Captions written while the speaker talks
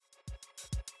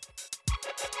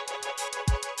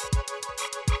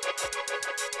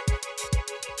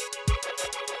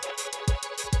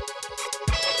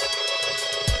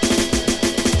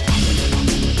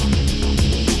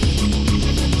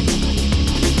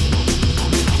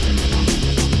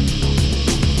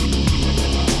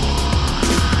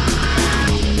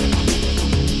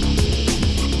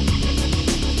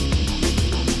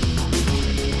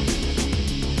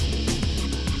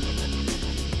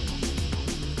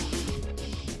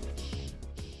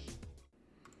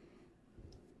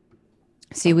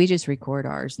See, we just record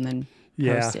ours and then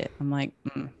Yeah, post it. I'm like,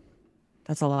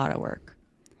 that's a lot of work.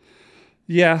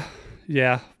 yeah,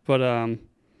 yeah. But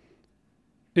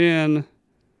in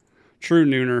true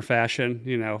Nooner fashion,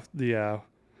 the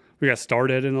we got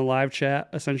started in a live chat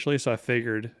essentially, so I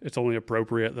figured it's only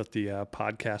appropriate that the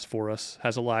podcast for us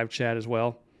has a live chat as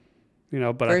well.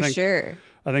 But I For think sure.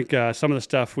 I think some of the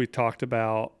stuff we talked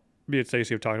about, me and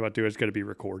Stacey have talked about doing is going to be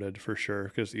recorded for sure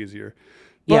because it's easier.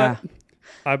 Yeah. But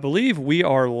I believe we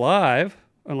are live,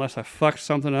 unless I fucked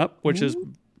something up, which is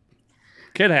Ooh.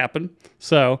 could happen.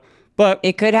 So, but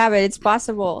It could happen. It's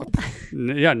possible.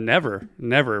 yeah, never.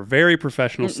 Very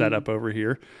professional Mm-mm. setup over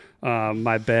here.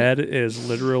 My bed is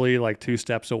literally like 2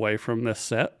 steps away from this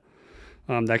set.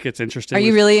 That gets Are interesting.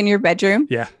 you really in your bedroom?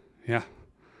 Yeah, yeah.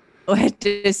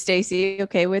 Is Stacy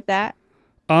okay with that?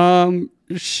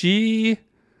 She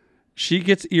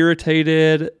gets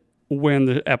irritated when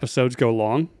the episodes go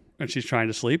long and she's trying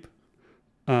to sleep.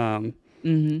 Um,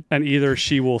 Mm-hmm. and either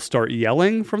she will start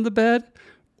yelling from the bed,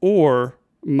 or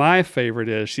my favorite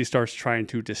is she starts trying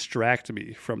to distract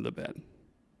me from the bed.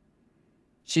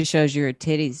 She shows you her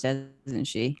titties, doesn't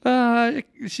she?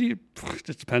 She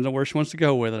just depends on where she wants to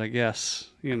go with it, I guess.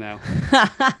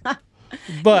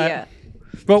 But Yeah.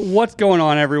 but what's going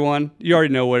on, everyone? You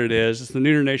already know what it is. It's the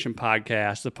Nooner Nation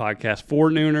podcast, the podcast for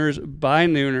Nooners by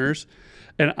Nooners,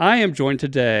 and I am joined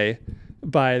today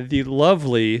by the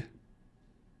lovely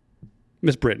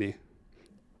Miss Brittany.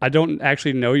 I don't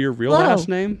actually know your real Hello. last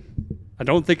name. I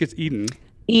don't think it's Eden.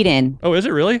 Eden. Oh, is it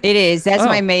really? It is. That's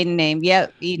my Oh, maiden name.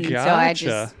 Yep, Eden. So I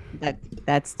gotcha. just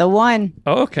that's the one.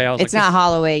 Oh, okay. I was It's like, not is,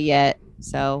 Holloway yet,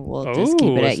 so we'll just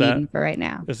keep it oh, at Eden for right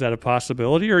now. is that a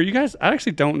possibility? Or are you guys? I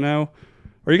actually don't know.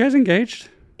 Are you guys engaged?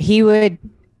 He would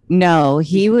no,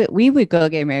 he would we would go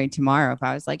get married tomorrow if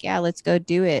I was like, yeah, let's go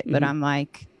do it. But Hmm. I'm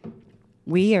like,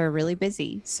 we are really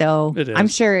busy. So It I'm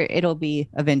is. sure it'll be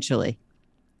eventually.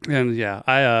 And yeah,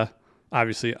 I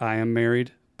obviously I am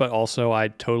married, but also I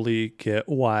totally get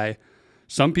why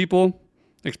some people,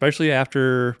 especially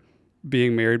after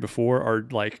being married before, are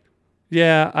like,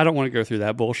 yeah, I don't want to go through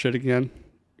that bullshit again.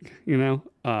 You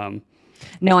know?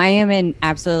 No, I am in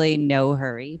absolutely no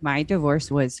hurry. My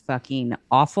divorce was fucking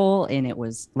awful and it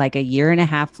was like a year and a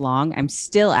half long. I'm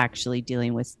still actually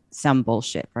dealing with some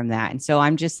bullshit from that. And so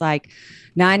I'm just like,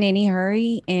 not in any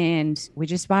hurry. And we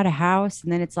just bought a house.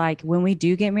 And then it's like, when we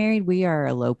do get married, we are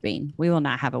eloping. We will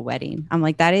not have a wedding. I'm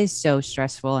like, that is so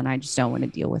stressful. And I just don't want to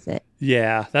deal with it.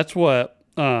 Yeah, that's what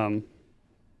me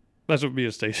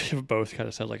and Stacey have both kind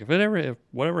of said. Like, if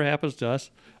whatever happens to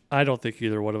us, I don't think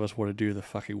either one of us want to do the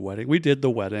fucking wedding. We did the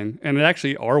wedding, and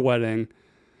actually, our wedding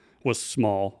was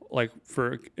small, like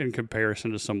for in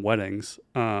comparison to some weddings.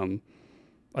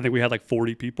 I think we had like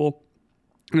 40 people.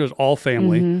 And it was all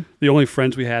family. Mm-hmm. The only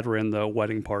friends we had were in the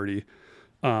wedding party.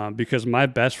 Because my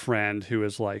best friend, who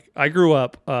is like, I grew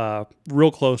up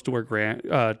real close to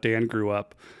where Dan grew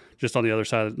up, just on the other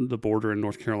side of the border in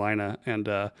North Carolina, and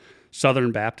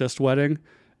Southern Baptist wedding,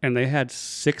 and they had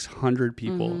 600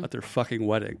 people Mm-hmm. at their fucking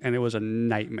wedding, and it was a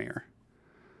nightmare.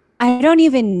 I don't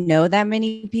even know that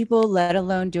many people, let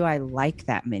alone do I like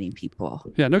that many people.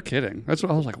 Yeah, no kidding. That's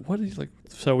what I was like. What is like?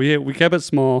 So we kept it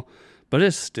small, but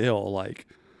it's still like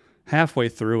halfway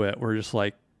through it, we're just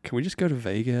like, can we just go to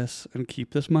Vegas and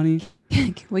keep this money?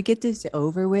 Can we get this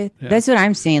over with? Yeah. That's what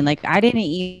I'm saying. Like, I didn't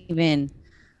even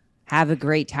have a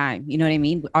great time. You know what I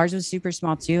mean? Ours was super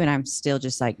small too. And I'm still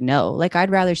just like, no, like,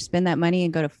 I'd rather spend that money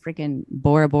and go to freaking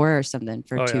Bora Bora or something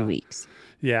for Oh two yeah. weeks.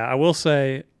 Yeah, I will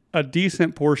say a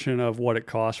decent portion of what it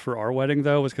cost for our wedding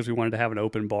though was because we wanted to have an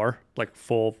open bar, like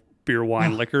full beer,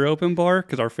 wine, Oh, liquor open bar,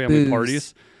 because our family booze.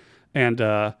 parties, and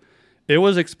it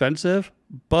was expensive,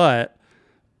 but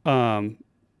um,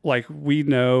 like we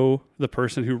know the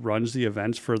person who runs the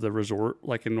events for the resort,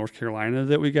 like in North Carolina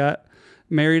that we got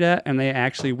married at, and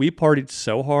we partied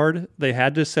so hard they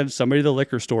had to send somebody to the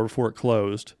liquor store before it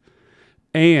closed,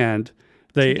 and To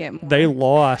they get they more.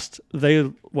 lost they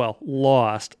well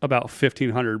lost about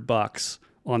 $1,500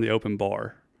 on the open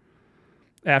bar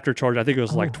after charge. I think it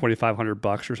was like Oh,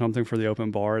 $2,500 or something for the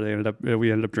open bar. We ended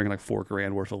up drinking like 4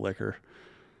 grand worth of liquor,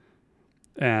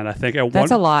 and I think at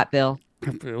that's one a lot, Bill.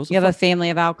 it was a You have a fuck. family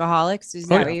of alcoholics. Is Oh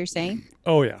that yeah, what you're saying?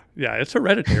 oh yeah, yeah. It's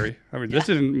hereditary. I mean, Yeah. this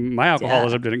didn't my Yeah.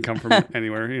 alcoholism didn't come from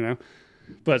anywhere.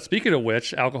 But speaking of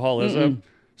which, alcoholism, Mm-mm.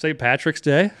 St. Patrick's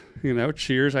Day.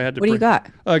 Cheers. I had to What do you bring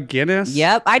got? a Guinness.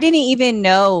 Yep. I didn't even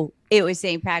know it was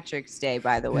St. Patrick's Day,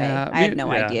 by the way. Yeah, I had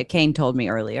no yeah. idea. Kane told me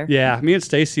earlier. Yeah, me and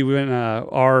Stacy we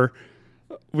went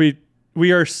we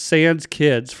we are Sans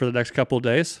kids for the next couple of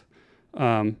days.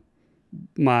 Um,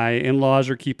 my in-laws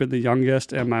are keeping the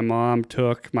youngest, and my mom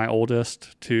took my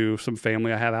oldest to some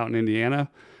family I have out in Indiana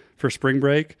for spring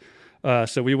break.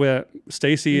 So we went.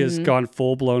 Stacy has gone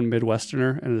full blown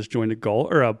Midwesterner and has joined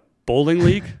a bowling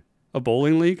league. A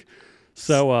bowling league.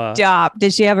 So stop.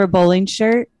 Did she have her bowling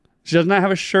shirt? She does not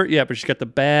have a shirt yet, but she's got the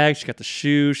bag, she's got the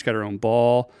shoes, she's got her own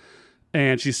ball.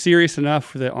 And she's serious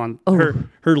enough that on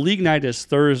her league night is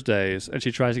Thursdays, and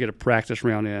she tries to get a practice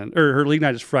round in. Or her league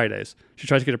night is Fridays. She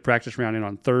tries to get a practice round in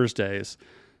on Thursdays.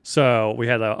 So we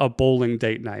had a bowling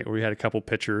date night where we had a couple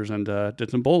pitchers and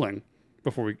did some bowling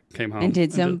before we came home. And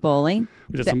did some bowling?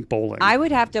 We did some bowling. I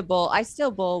would have to bowl. I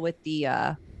still bowl with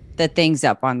the things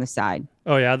up on the side.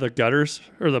 Oh, yeah, the gutters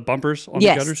or the bumpers on the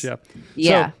gutters? Yeah.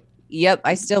 Yeah. So, yep,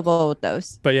 I still bowl with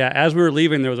those. But yeah, as we were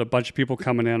leaving, there was a bunch of people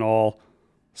coming in all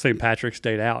St. Patrick's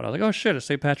Day out. I was like, oh shit, it's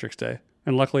St. Patrick's Day.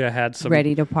 And luckily I had some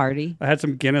ready to party. I had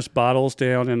some Guinness bottles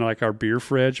down in like our beer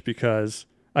fridge because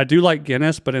I do like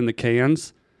Guinness, but in the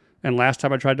cans. And last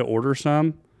time I tried to order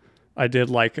some, I did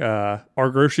like our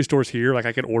grocery stores here, like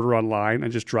I could order online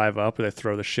and just drive up and they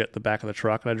throw the shit in the back of the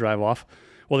truck and I drive off.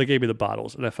 Well, they gave me the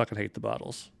bottles and I fucking hate the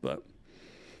bottles. But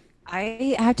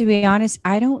I have to be honest,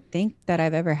 I don't think that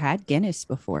I've ever had Guinness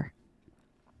before.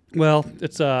 Well,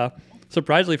 it's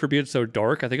surprisingly for being so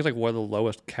dark, I think it's like one of the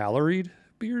lowest caloried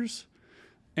beers.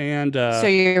 And so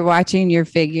you're watching your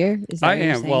figure? Is that I what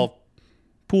you're am. saying? Well,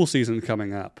 pool season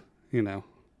coming up, you know.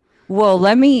 Well,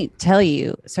 let me tell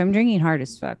you. So I'm drinking hard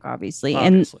as fuck, obviously.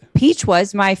 And peach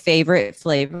was my favorite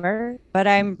flavor, but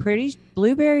I'm pretty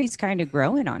blueberries kind of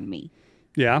growing on me.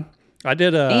 Yeah, I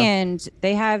did. And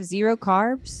they have 0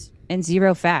 carbs and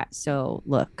 0 fat. So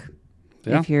look,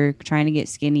 if you're trying to get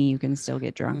skinny, you can still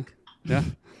get drunk. Yeah.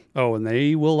 Oh, and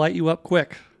they will light you up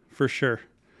quick for sure.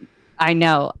 I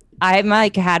know. I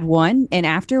like had one, and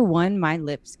after one, my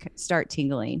lips start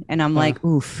tingling, and I'm like,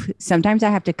 oof. Sometimes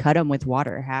I have to cut them with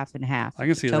water, half and half. I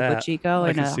can see Topo that. Chico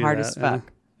and hard as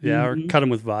fuck. Yeah, or cut them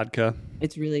with vodka.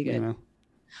 It's really good. You know?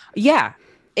 Yeah,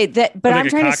 but I'm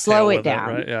trying to slow it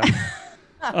down. Right?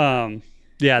 Yeah.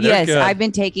 Yeah. Yes, good. I've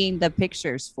been taking the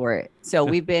pictures for it. So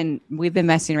we've been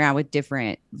messing around with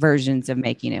different versions of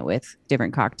making it with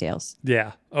different cocktails.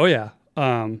 Yeah. Oh yeah.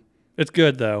 It's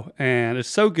good though, and it's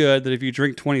so good that if you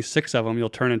drink 26 of them, you'll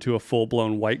turn into a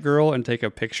full-blown white girl and take a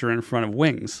picture in front of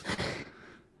Wings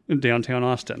in downtown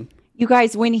Austin. You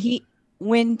guys,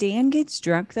 when Dan gets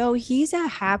drunk though, he's a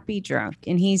happy drunk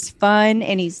and he's fun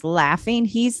and he's laughing.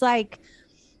 He's like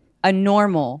a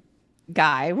normal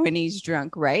guy when he's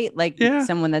drunk, right? Like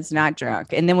someone that's not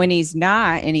drunk. And then when he's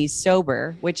not and he's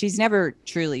sober, which he's never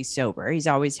truly sober, he's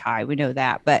always high. We know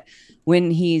that. But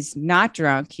when he's not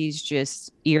drunk, he's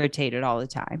just irritated all the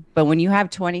time. But when you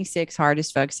have 26 hard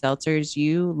as fuck seltzers,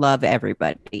 you love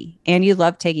everybody and you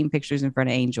love taking pictures in front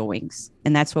of Angel Wings.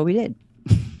 And that's what we did.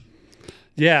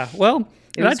 Yeah. Well,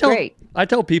 it was great. I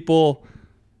tell people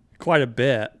quite a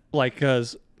bit, like,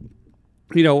 cause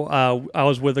you know, I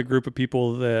was with a group of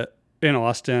people that in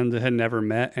Austin that had never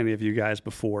met any of you guys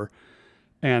before.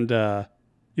 And,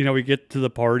 you know, we get to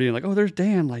the party and like, oh, there's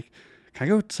Dan. Like, can I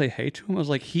go say hey to him? I was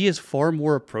like, he is far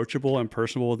more approachable and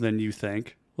personable than you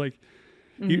think. Like,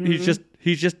 he's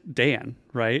just Dan,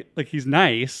 right? Like, he's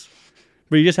nice,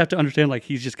 but you just have to understand, like,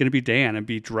 he's just going to be Dan and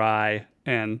be dry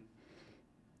and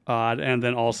odd. And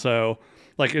then also,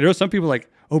 like, you know, some people like,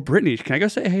 oh, Brittany, can I go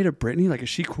say hey to Brittany? Like, is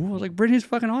she cool? I was like, Brittany's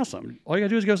fucking awesome. All you gotta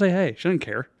do is go say hey. She doesn't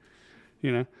care,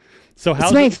 you know? So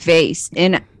how's my face?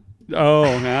 And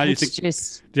now you think,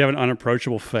 just, do you have an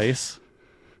unapproachable face?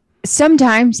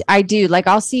 Sometimes I do. Like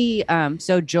I'll see,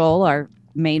 so Joel, our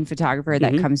main photographer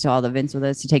that comes to all the events with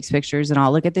us, he takes pictures and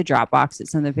I'll look at the Dropbox at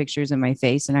some of the pictures of my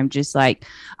face. And I'm just like,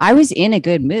 I was in a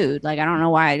good mood. Like, I don't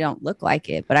know why I don't look like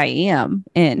it, but I am.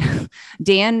 And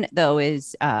Dan though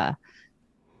is,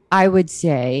 I would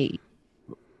say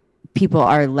people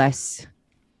are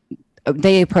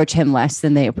they approach him less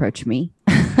than they approach me,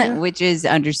 which is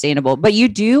understandable. But you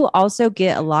do also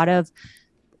get a lot of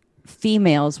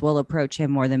females will approach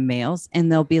him more than males,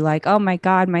 and they'll be like, oh my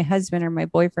God, my husband or my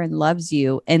boyfriend loves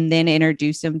you, and then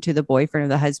introduce him to the boyfriend or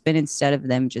the husband instead of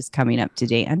them just coming up to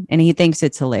Dan, and he thinks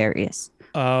it's hilarious.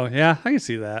 Oh yeah, I can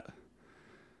see that.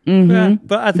 Yeah,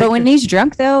 but when he's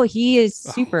drunk though, he is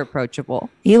super approachable.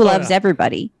 He loves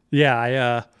everybody.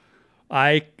 Yeah,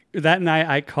 I that night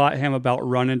I caught him about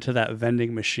running to that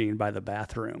vending machine by the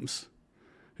bathrooms.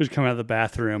 He was coming out of the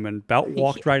bathroom and about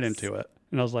walked right into it.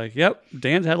 And I was like, yep,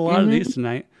 Dan's had a lot of these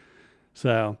tonight.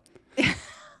 So.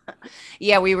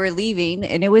 Yeah, we were leaving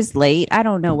and it was late. I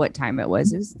don't know what time it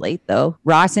was. It was late though.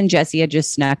 Ross and Jesse had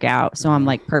just snuck out. So I'm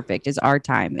like, perfect. It's our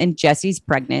time. And Jesse's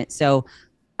pregnant. So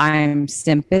I'm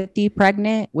sympathy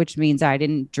pregnant, which means I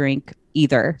didn't drink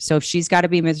either. So if she's got to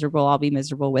be miserable, I'll be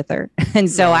miserable with her. And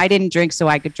so I didn't drink so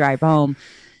I could drive home.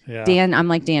 Yeah. Dan, I'm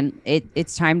like, Dan,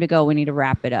 it's time to go. We need to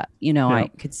wrap it up. You know, Yeah. I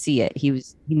could see it. He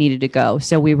needed to go.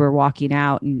 So we were walking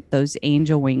out and those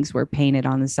angel wings were painted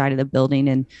on the side of the building.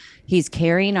 And he's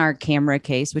carrying our camera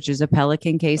case, which is a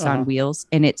Pelican case on wheels.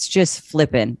 And it's just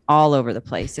flipping all over the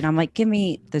place. And I'm like, give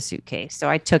me the suitcase. So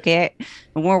I took it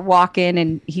and we're walking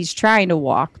and he's trying to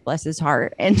walk, bless his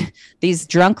heart. And these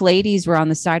drunk ladies were on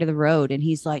the side of the road. And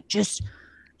he's like, just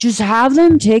have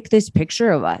them take this picture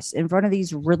of us in front of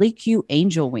these really cute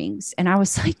angel wings. And I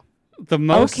was like, the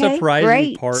most okay, surprising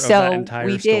great. part of So that entire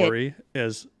we story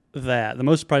is that the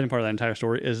most surprising part of that entire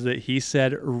story is that he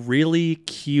said really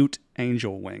cute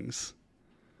angel wings.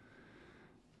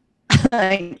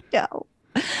 I know.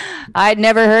 I'd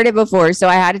never heard it before. So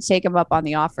I had to take him up on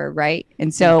the offer. Right.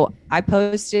 And so I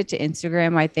posted to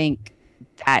Instagram, I think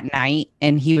that night,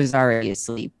 and he was already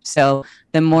asleep. So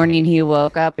the morning he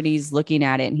woke up and he's looking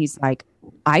at it and he's like,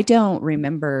 I don't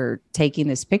remember taking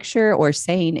this picture or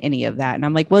saying any of that. And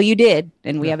I'm like, well, you did.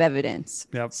 And we have evidence.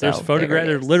 Yeah. So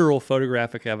there's literal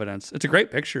photographic evidence. It's a great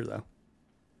picture though.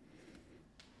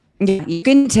 Yeah, you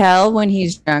can tell when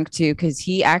he's drunk too, because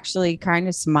he actually kind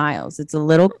of smiles. It's a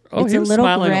little, it's a little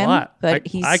smiling grim, a lot. but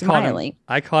he's smiling.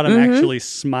 I caught him actually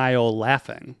smile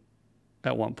laughing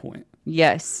at one point.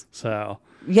 Yes. So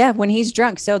yeah, when he's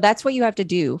drunk. So that's what you have to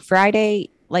do.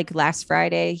 Friday, like last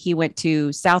Friday, he went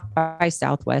to South by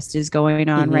Southwest is going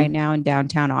on right now in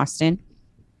downtown Austin.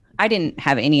 I didn't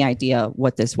have any idea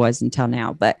what this was until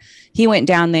now, but he went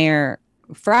down there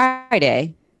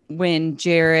Friday when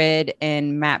Jared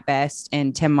and Matt Best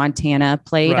and Tim Montana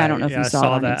played. Right. I don't know if you saw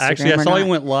it on that. Instagram. Actually, I saw he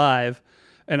went live,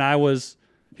 and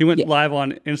he went live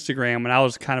on Instagram, and I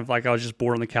was kind of like, I was just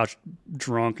bored on the couch,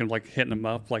 drunk, and like hitting him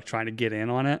up, like trying to get in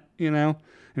on it, you know?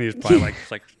 And he was probably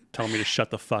like telling me to shut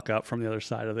the fuck up from the other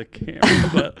side of the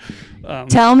camera. But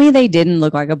tell me they didn't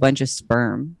look like a bunch of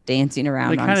sperm dancing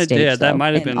around on stage. Did. That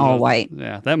might have been all white.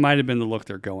 Yeah, that might have been the look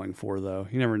they're going for, though.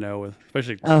 You never know,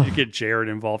 especially if you get Jared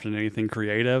involved in anything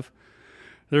creative.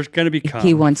 There's going to be cum,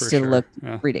 he wants to sure. look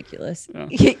ridiculous.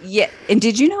 Yeah. And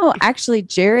did you know actually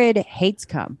Jared hates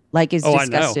cum, like is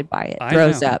disgusted by it,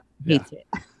 throws up, hates it.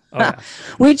 Oh, yeah.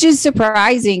 Which is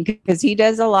surprising because he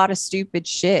does a lot of stupid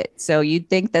shit. So you'd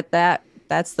think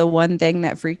that's the one thing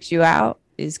that freaks you out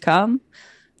is cum.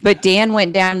 But Dan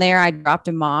went down there. I dropped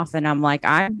him off, and I'm like,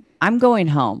 I'm going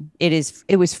home.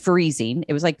 It was freezing.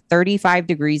 It was like 35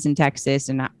 degrees in Texas,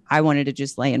 and I wanted to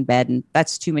just lay in bed, and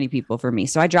that's too many people for me.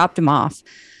 So I dropped him off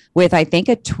with, I think,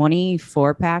 a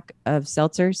 24 pack of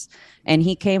seltzers. And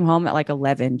he came home at like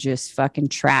 11, just fucking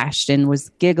trashed and was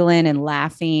giggling and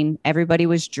laughing. Everybody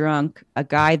was drunk. A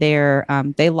guy there,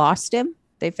 they lost him.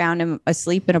 They found him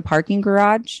asleep in a parking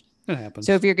garage. It happens.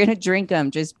 So if you're going to drink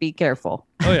them, just be careful.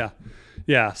 Oh, yeah.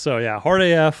 Yeah. So, yeah, Hard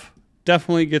AF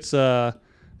definitely gets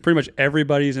pretty much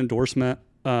everybody's endorsement.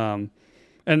 And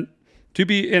to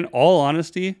be in all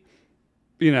honesty,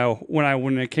 you know,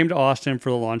 when it came to Austin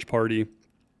for the launch party,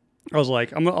 I was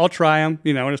like, I'll try them,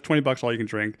 you know, and it's $20 all you can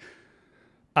drink.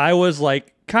 I was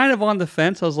like kind of on the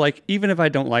fence. I was like, even if I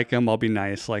don't like them, I'll be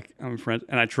nice. Like, I'm friends.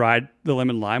 And I tried the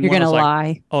lemon lime. You're going to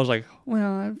lie. I was like,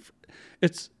 well,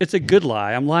 it's a good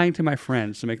lie. I'm lying to my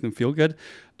friends to make them feel good.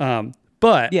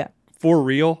 But yeah, for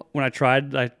real, when I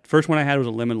tried, first one I had was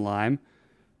a lemon lime.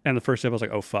 And the first sip, I was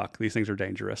like, oh, fuck, these things are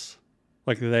dangerous.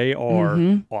 Like, they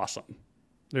are awesome.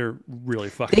 They're really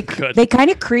fucking good. They kind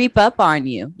of creep up on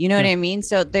you. You know what I mean?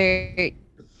 So they're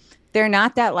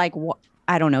not that like,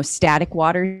 I don't know, static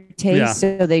water taste. Yeah.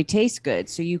 So they taste good.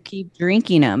 So you keep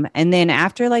drinking them. And then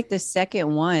after like the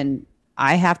second one,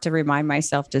 I have to remind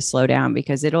myself to slow down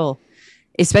because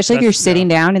especially if you're sitting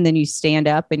down and then you stand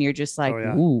up and you're just like,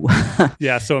 ooh.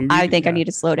 Yeah. So I think I need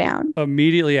to slow down.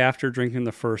 Immediately after drinking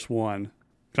the first one,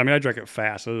 I mean, I drank it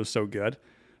fast. It was so good.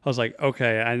 I was like,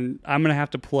 okay, I'm going to have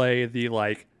to play the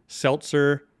like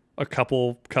seltzer, a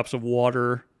couple cups of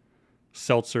water,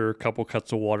 seltzer, couple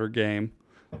cups of water game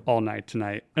all night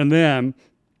tonight. And then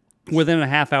within a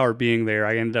half hour being there,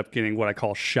 I ended up getting what I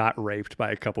call shot raped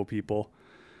by a couple people.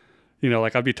 You know,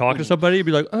 like I'd be talking to somebody, and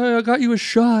be like, oh, I got you a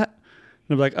shot.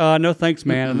 And I'd be like, no, thanks,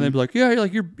 man. And they'd be like, yeah,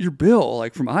 like you're Bill,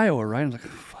 like from Iowa, right? I'm like,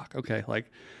 fuck, okay.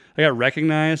 Like I got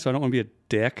recognized, so I don't want to be a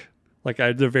dick. Like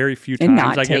the very few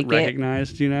times I get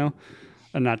recognized, you know,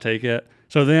 and not take it.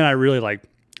 So then I really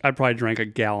I probably drank a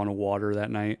gallon of water that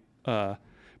night. But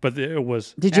it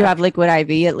was. Did you have liquid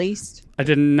IV at least? I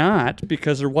did not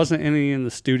because there wasn't any in the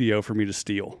studio for me to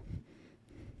steal.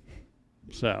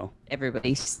 So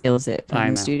everybody steals it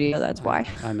from the studio. That's why.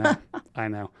 I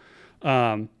know.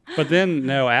 But then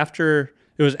after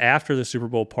the Super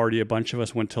Bowl party, a bunch of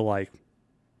us went to like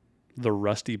the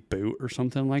Rusty Boot or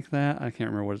something like that. I can't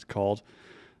remember what it's called.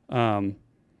 And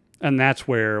And that's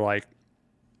where like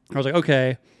I was like,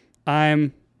 okay,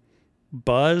 I'm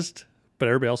buzzed, but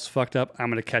everybody else is fucked up. I'm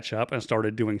gonna catch up, and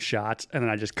started doing shots, and then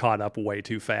I just caught up way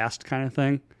too fast, kind of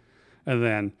thing. And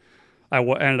then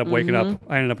ended up waking up.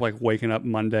 I ended up like waking up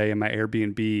Monday in my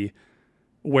Airbnb,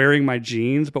 wearing my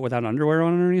jeans but without underwear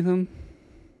on underneath them.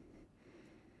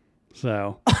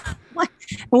 So,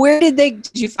 where did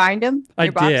you find them?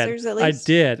 Your boxers, at least? I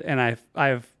did, and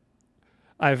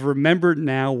I've remembered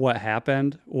now what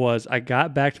happened was I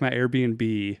got back to my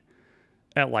Airbnb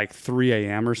at like 3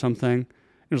 a.m. or something.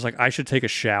 It was like I should take a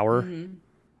shower, and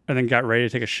then got ready to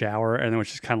take a shower, and then was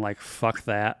just kind of like fuck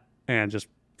that, and just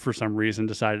for some reason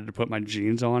decided to put my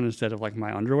jeans on instead of like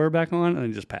my underwear back on, and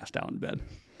then just passed out in bed.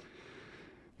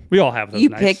 We all have those You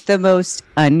nights. picked the most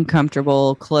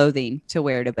uncomfortable clothing to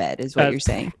wear to bed is what you're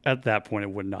saying. At that point, it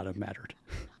would not have mattered.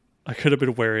 I could have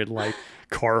been wearing like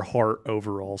Carhartt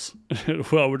overalls.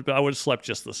 Well, I would have slept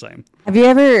just the same. Have you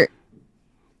ever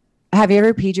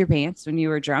peed your pants when you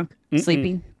were drunk,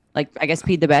 sleeping? Like, I guess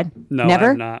peed the bed? No,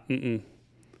 never? I'm not.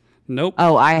 Nope.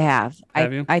 Oh, I have.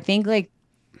 Have you? I think like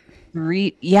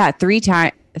three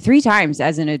times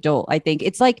as an adult. I think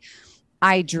it's like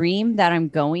I dream that I'm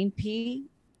going pee,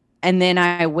 and then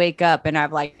I wake up and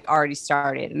I've like already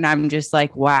started, and I'm just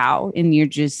like, wow. And you're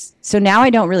just, so now I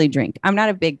don't really drink. I'm not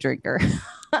a big drinker,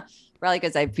 probably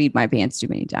because I peed my pants too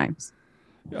many times.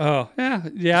 Oh, yeah.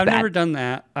 I've never done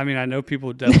that. I mean, I know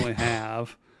people definitely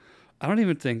have. I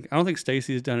don't think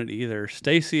Stacy's done it either.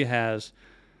 Stacy has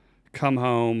come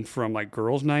home from like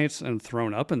girls' nights and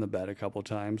thrown up in the bed a couple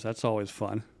times. That's always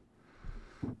fun.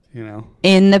 You know?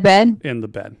 In the bed? In the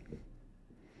bed.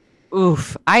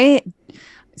 Oof. I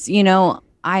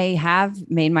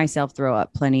have made myself throw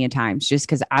up plenty of times just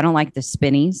because I don't like the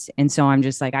spinnies. And so I'm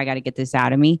just like, I got to get this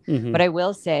out of me. But I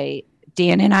will say,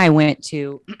 Dan and I went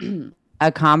to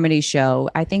a comedy show,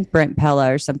 I think Brent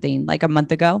Pella or something, like a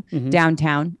month ago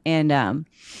downtown. And I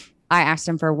asked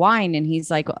him for wine, and he's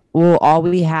like, well, all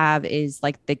we have is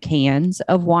like the cans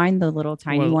of wine, the little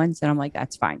tiny ones. And I'm like,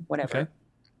 that's fine, whatever. Okay.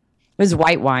 It was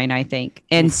white wine, I think.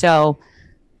 And so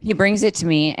he brings it to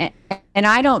me, and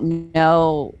I don't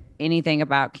know anything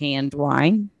about canned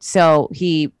wine. So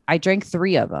I drank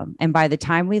 3 of them. And by the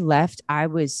time we left, I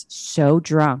was so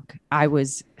drunk. I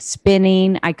was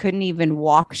spinning. I couldn't even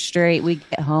walk straight. We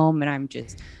get home and I'm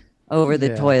just over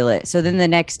the toilet. So then the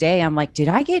next day I'm like, did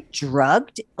I get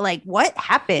drugged? Like, what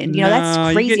happened? You know,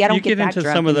 that's crazy. I don't get that into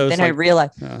drunk. Some of those, then like, I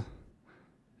realized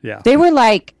yeah, they were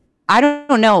like, I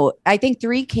don't know. I think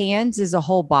 3 cans is a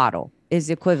whole bottle,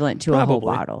 is equivalent to a whole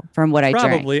bottle from what I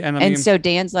drank. And and so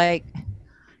Dan's like,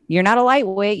 you're not a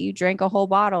lightweight. You drank a whole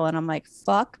bottle. And I'm like,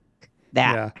 fuck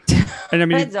that. Yeah. And I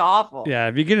mean, it's awful. Yeah.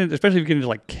 If you get into, especially if you get into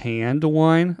like canned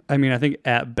wine, I mean, I think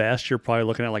at best you're probably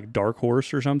looking at like Dark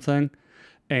Horse or something.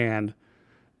 And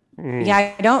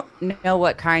yeah, I don't know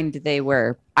what kind they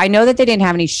were. I know that they didn't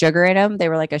have any sugar in them. They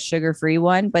were like a sugar-free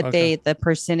one, but the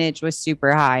percentage was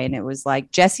super high. And it was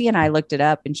like, Jessie and I looked it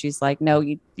up, and she's like, no,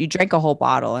 you drank a whole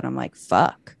bottle. And I'm like,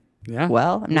 fuck. Yeah.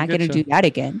 Well, I'm not going to do that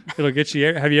again. It'll get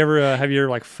you. Have you ever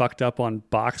like fucked up on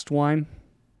boxed wine?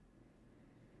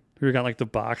 Have you ever got like the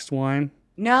boxed wine?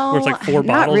 No, where it's like 4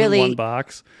 bottles in one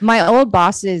box. My old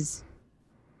bosses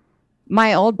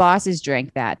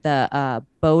drank that, the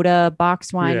Boda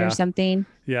box wine or something.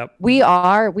 Yep. We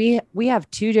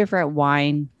have 2 different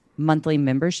wine monthly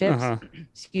memberships.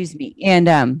 Excuse me.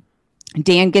 And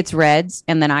Dan gets reds,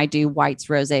 and then I do whites,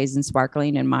 rosés, and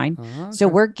sparkling in mine. Okay. So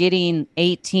we're getting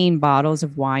 18 bottles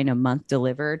of wine a month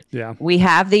delivered. Yeah. We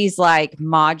have these like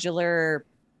modular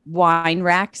wine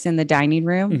racks in the dining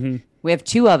room. We have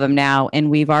 2 of them now, and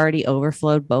we've already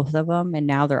overflowed both of them, and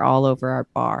now they're all over our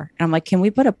bar. And I'm like, can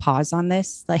we put a pause on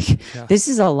this? Like, this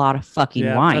is a lot of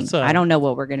fucking wine. I don't know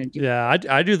what we're going to do. Yeah,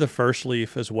 I do the first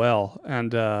leaf as well.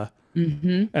 And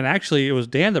and actually, it was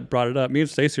Dan that brought it up. Me and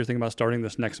Stacey are thinking about starting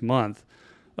this next month.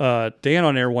 Dan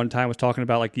on air one time was talking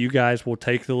about like you guys will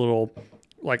take the little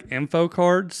like info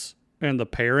cards and the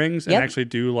pairings and actually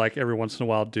do like every once in a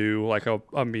while do like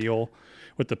a meal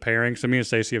with the pairings. So me and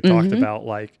Stacey have talked about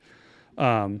like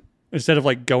instead of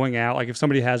like going out, like if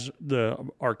somebody has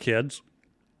our kids,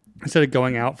 instead of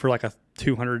going out for like a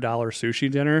 $200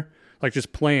 sushi dinner, like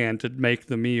just plan to make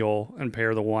the meal and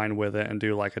pair the wine with it and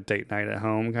do like a date night at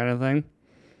home kind of thing.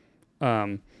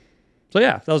 So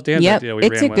yeah, that was Dan's idea.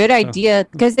 It's a good idea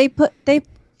because they put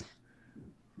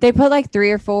like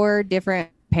 3 or 4 different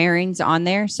pairings on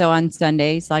there. So on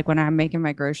Sundays, like when I'm making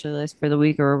my grocery list for the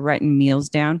week or writing meals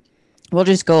down, we'll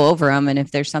just go over them. And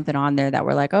if there's something on there that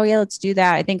we're like, oh yeah, let's do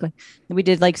that. I think we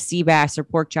did like sea bass or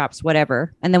pork chops,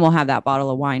 whatever. And then we'll have that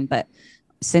bottle of wine. But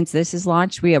since this is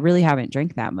launched, we really haven't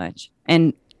drank that much.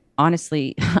 And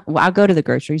honestly, well, I'll go to the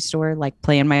grocery store, like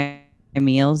plan my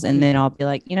meals, and then I'll be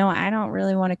like, I don't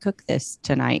really want to cook this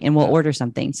tonight, and we'll Yeah. order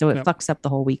something. So it Yep. fucks up the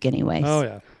whole week anyways. Oh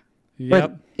yeah. But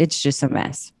Yep. it's just a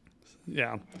mess.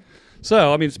 Yeah.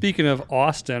 So, I mean, speaking of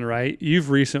Austin, right? You've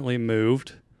recently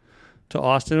moved to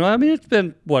Austin. I mean, it's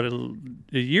been what, a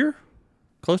year?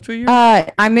 Close to a year?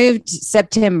 I moved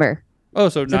September. Oh,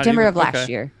 so not September even, of last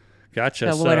okay. year.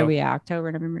 Gotcha. So what are we at?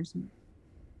 October, November,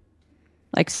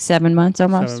 like 7 months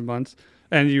almost. 7 months.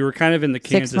 And you were kind of in the 6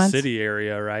 Kansas months. City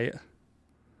area, right?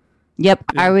 Yep,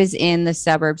 Yeah. I was in the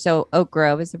suburbs. So Oak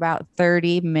Grove is about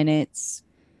 30 minutes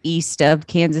east of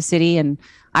Kansas City, and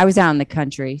I was out in the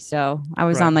country. So I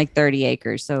was Right. on like 30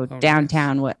 acres. So nice.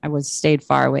 downtown, I was stayed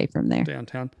far away from there.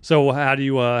 Downtown. So how do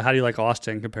you like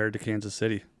Austin compared to Kansas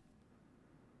City?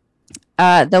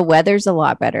 The weather's a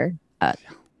lot better.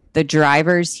 The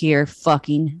drivers here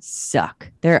fucking suck.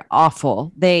 They're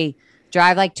awful. They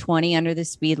drive like 20 under the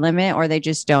speed limit, or they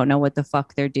just don't know what the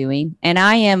fuck they're doing. And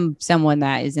I am someone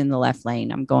that is in the left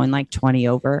lane. I'm going like 20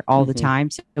 over all the time.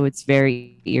 So it's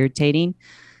very irritating,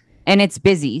 and it's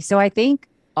busy. So I think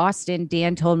Austin,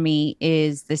 Dan told me,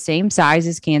 is the same size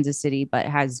as Kansas City, but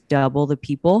has double the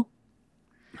people.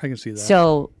 I can see that.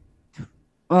 So,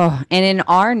 and in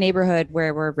our neighborhood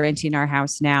where we're renting our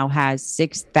house now has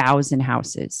 6,000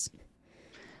 houses.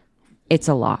 It's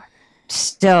a lot.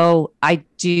 So I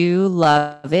do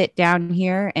love it down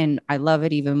here, and I love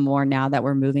it even more now that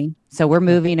we're moving. So we're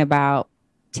moving about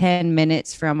 10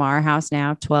 minutes from our house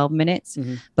now, 12 minutes,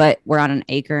 but we're on an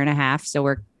acre and a half. So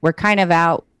we're kind of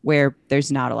out where there's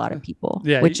not a lot of people,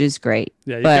 which is great.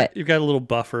 Yeah, you've got a little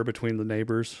buffer between the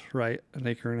neighbors, right? An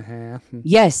acre and a half.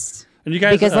 Yes. And you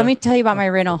guys, because let me tell you about my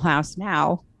rental house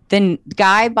now. The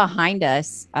guy behind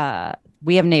us,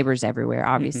 we have neighbors everywhere,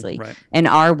 obviously. Right. And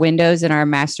our windows in our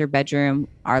master bedroom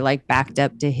are like backed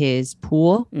up to his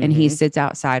pool. And he sits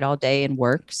outside all day and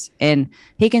works. And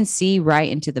he can see right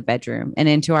into the bedroom and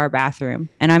into our bathroom.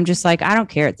 And I'm just like, I don't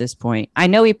care at this point. I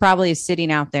know he probably is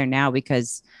sitting out there now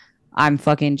because I'm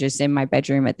fucking just in my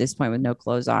bedroom at this point with no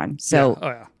clothes on.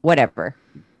 So whatever.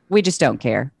 We just don't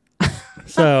care.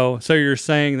 So you're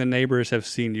saying the neighbors have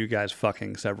seen you guys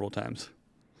fucking several times?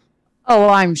 Oh,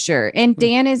 I'm sure. And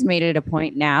Dan has made it a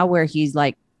point now where he's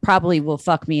like, probably will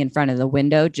fuck me in front of the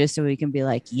window just so he can be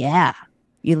like, yeah,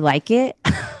 you like it?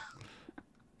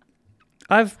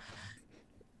 I've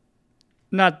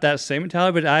not that same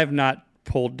mentality, but I've not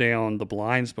pulled down the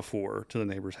blinds before to the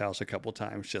neighbor's house a couple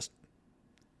times. Just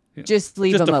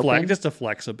leave them open. Just to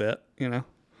flex a bit,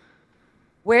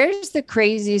 Where's the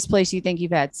craziest place you think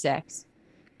you've had sex?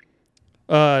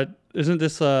 Isn't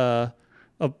this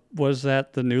was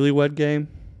that the Newlywed Game?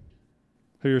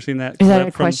 Have you ever seen that? Is that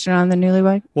a question on the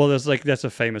Newlywed? Well, that's a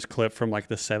famous clip from like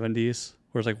the 70s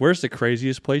where it's like, "Where's the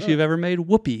craziest place you've ever made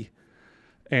whoopee?"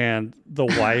 And the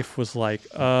wife was like,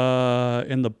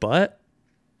 in the butt."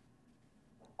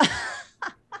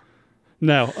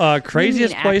 No,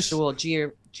 craziest place. Actual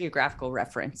geographical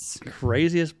reference.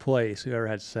 Craziest place you ever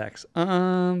had sex?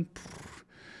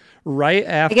 Right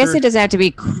after. I guess it doesn't have to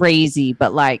be crazy,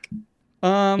 but like,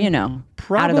 probably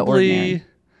out of the ordinary.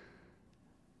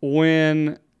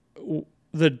 When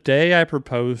the day I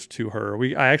proposed to her,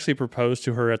 I actually proposed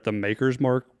to her at the Maker's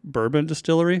Mark Bourbon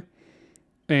Distillery,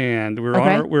 and we were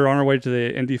on our way to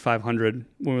the Indy 500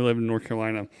 when we lived in North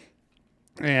Carolina.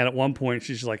 And at one point,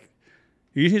 she's like,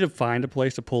 "You just need to find a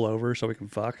place to pull over so we can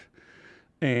fuck."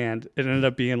 And it ended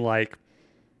up being like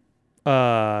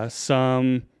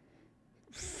some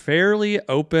fairly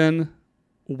open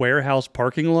warehouse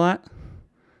parking lot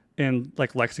in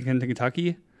like Lexington,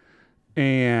 Kentucky.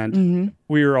 And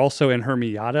we were also in her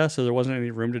Miata, so there wasn't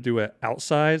any room to do it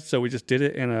outside. So we just did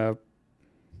it in a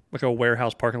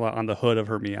warehouse parking lot on the hood of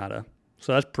her Miata.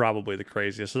 So that's probably the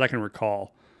craziest that I can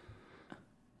recall.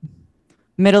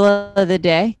 Middle of the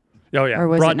day? Oh yeah, or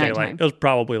was broad it nighttime? daylight. It was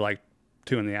probably like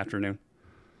 2 p.m.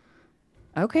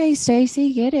 Okay,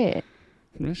 Stacy, get it.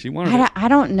 Yeah, she wanted it. I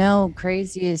don't know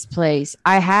craziest place.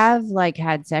 I have like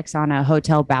had sex on a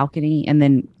hotel balcony, and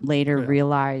then later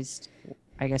realized,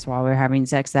 I guess while we were having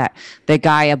sex, that the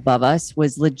guy above us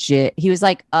was legit. He was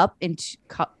like up and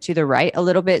to the right a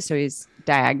little bit, so he's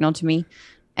diagonal to me.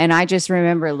 And I just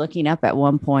remember looking up at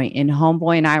one point, and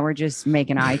homeboy and I were just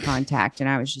making eye contact, and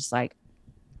I was just like,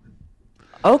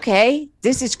 okay,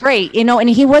 this is great. And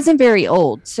he wasn't very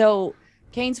old. So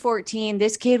Kane's 14.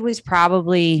 This kid was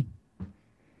probably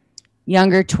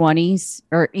younger 20s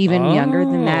or even younger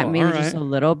than that, maybe just a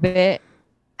little bit.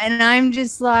 And I'm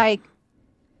just like,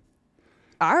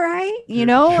 all right,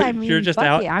 I mean, you're just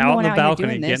out on the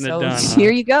balcony getting it done.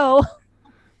 Here you go.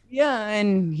 Yeah,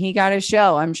 and he got a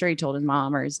show. I'm sure he told his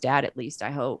mom or his dad at least,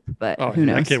 I hope. But Oh, who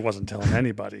knows? that kid wasn't telling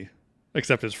anybody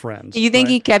except his friends. You think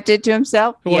right? he kept it to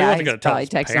himself? Well, he yeah, wasn't he's gonna tell probably his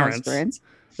texting all his parents.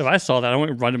 friends. If I saw that, I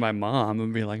wouldn't run to my mom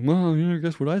and be like, "Mom,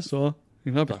 guess what I saw?"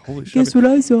 You know, I'd be like, "Holy shit!" Guess what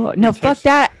I saw? No, fuck text-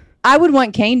 that. I would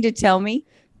want Kane to tell me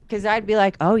because I'd be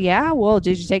like, oh, yeah? Well,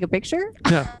 did you take a picture?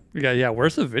 Yeah.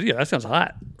 Where's the video? That sounds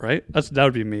hot, right? That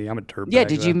would be me. I'm a dirtbag. Yeah,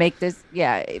 did you make this?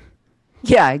 Yeah.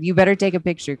 Yeah, you better take a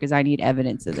picture because I need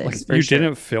evidence of this. Like, for you sure.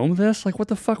 didn't film this? Like, what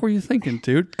the fuck were you thinking,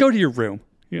 dude? Go to your room.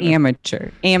 You know?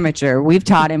 Amateur. We've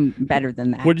taught him better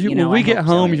than that. When we get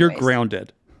home, you're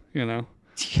grounded. You know.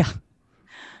 Yeah.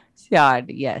 God,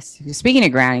 yes. Speaking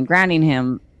of grounding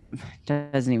him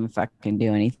doesn't even fucking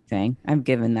do anything. I've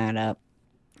given that up.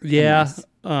 Yeah.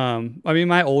 I mean,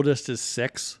 my oldest is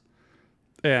 6,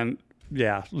 and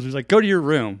yeah, he's like, "Go to your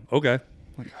room." Okay. I'm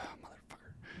like, oh,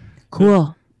 motherfucker.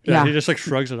 Cool. Yeah. He just like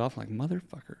shrugs it off, like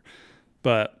motherfucker.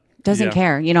 But doesn't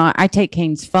care. You know, I take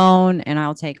Kane's phone and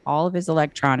I'll take all of his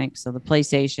electronics, so the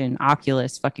PlayStation,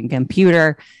 Oculus, fucking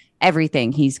computer,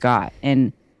 everything he's got,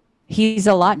 and he's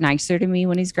a lot nicer to me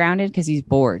when he's grounded because he's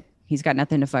bored. He's got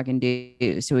nothing to fucking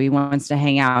do. So he wants to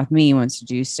hang out with me, he wants to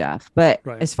do stuff. But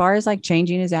as far as like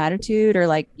changing his attitude or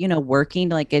like, you know, working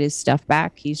to like get his stuff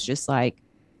back, he's just like,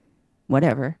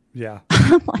 whatever. Yeah.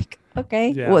 I'm like, okay.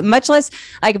 Yeah. Well, much less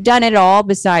like I've done it all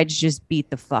besides just beat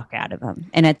the fuck out of him.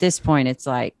 And at this point, it's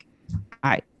like,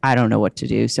 I don't know what to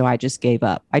do. So I just gave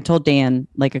up. I told Dan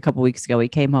like a couple weeks ago, he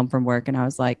came home from work and I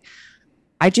was like,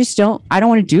 I don't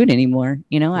want to do it anymore.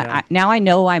 You know, Yeah. now I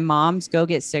know why moms go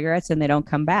get cigarettes and they don't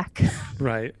come back.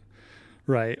 Right.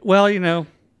 Well, you know,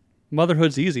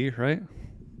 motherhood's easy, right?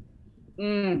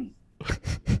 I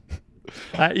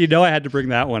had to bring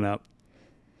that one up.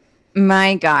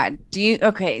 My God.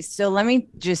 Okay. So let me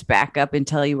just back up and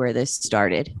tell you where this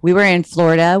started. We were in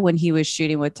Florida when he was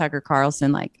shooting with Tucker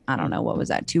Carlson, like, I don't know, what was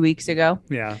that, 2 weeks ago?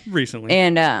 Yeah. Recently.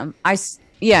 And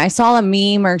I saw a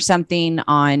meme or something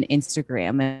on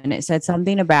Instagram and it said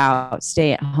something about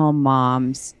stay-at-home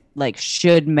moms like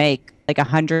should make like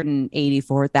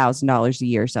 $184,000 a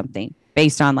year or something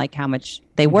based on like how much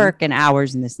they work and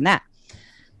hours and this and that.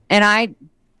 And I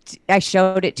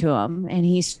showed it to him and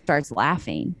he starts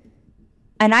laughing.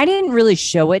 And I didn't really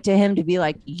show it to him to be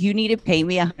like, you need to pay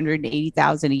me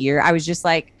 $180,000 a year. I was just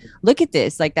like, look at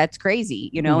this. Like, that's crazy,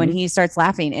 you know? And he starts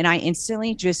laughing and I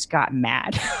instantly just got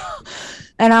mad.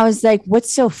 And I was like,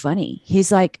 what's so funny?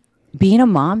 He's like, being a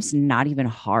mom's not even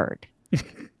hard.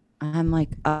 I'm like,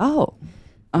 oh,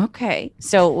 okay.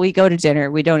 So we go to dinner.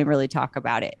 We don't even really talk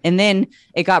about it. And then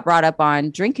it got brought up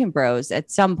on Drinking Bros at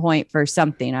some point for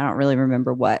something. I don't really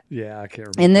remember what. Yeah, I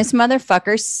can't remember. And this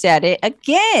motherfucker said it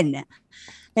again.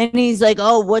 And he's like,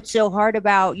 oh, what's so hard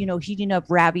about, you know, heating up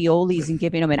raviolis and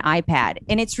giving him an iPad?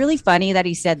 And it's really funny that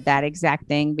he said that exact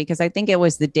thing because I think it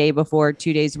was the day before,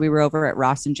 2 days we were over at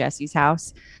Ross and Jesse's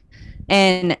house.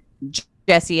 And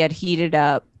Jesse had heated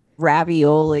up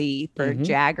ravioli for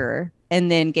Jagger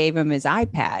and then gave him his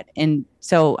iPad. And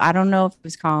so I don't know if he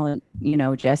was calling, you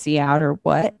know, Jesse out or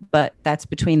what, but that's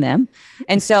between them.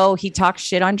 And so he talks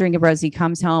shit on Drinking Bros. He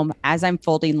comes home as I'm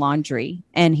folding laundry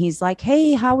and he's like,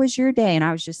 hey, how was your day? And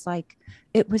I was just like,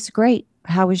 it was great.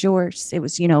 How was yours? It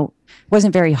was, you know,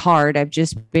 wasn't very hard. I've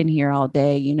just been here all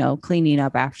day, you know, cleaning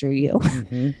up after you.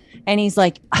 And he's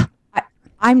like,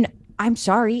 I'm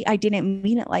sorry. I didn't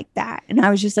mean it like that. And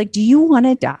I was just like, do you want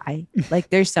to die?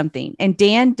 Like there's something. And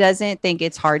Dan doesn't think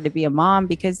it's hard to be a mom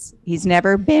because he's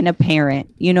never been a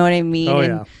parent. You know what I mean?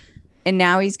 Oh, And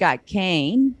now he's got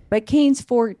Kane, but Kane's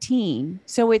 14.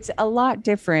 So it's a lot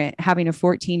different having a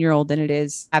 14-year-old than it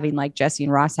is having like Jesse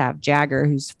and Ross have Jagger,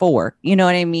 who's 4. You know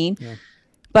what I mean? Yeah.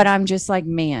 But I'm just like,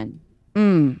 man,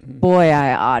 boy,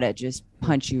 I ought to just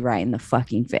punch you right in the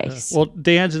fucking face. Well,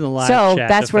 Dan's in the live chat.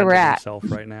 That's where we're at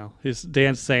right now.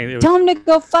 Dan's saying, tell him to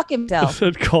go fuck himself.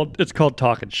 It's called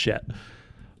talking shit.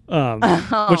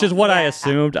 Which is what I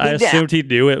assumed. I assumed he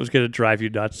knew it was going to drive you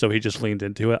nuts, so he just leaned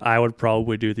into it. I would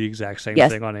probably do the exact same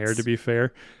thing on air, to be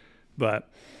fair. But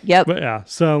yeah.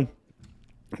 So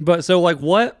like,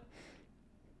 what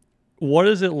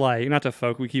is it like? Not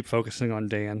to we keep focusing on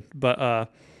Dan, but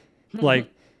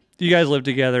like, you guys live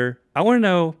together. I want to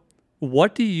know,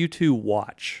 what do you two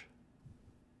watch?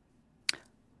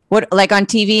 What, like on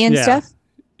TV and stuff?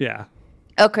 Yeah.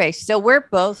 Okay, so we're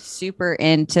both super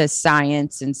into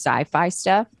science and sci-fi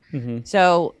stuff.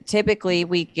 So typically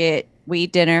we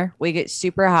eat dinner, we get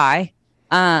super high.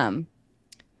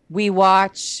 We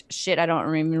watch shit. I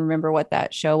don't even remember what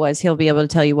that show was. He'll be able to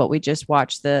tell you what we just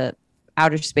watched, the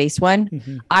outer space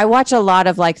one. I watch a lot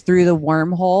of like Through the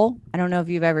Wormhole. I don't know if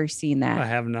you've ever seen that. I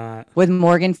have not. With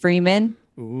Morgan Freeman.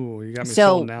 Ooh, you got me So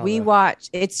sold now. we Though. watch.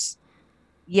 There's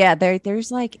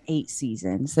like 8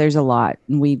 seasons. There's a lot,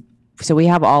 and we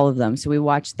have all of them. So we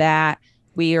watch that.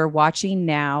 We are watching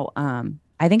now.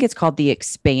 I think it's called The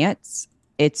Expanse.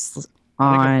 It's I think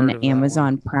I've heard on of that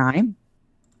Amazon one. Prime.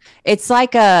 It's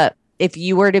like a if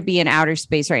you were to be in outer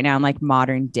space right now in like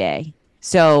modern day.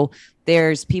 So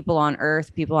there's people on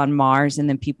Earth, people on Mars, and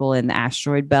then people in the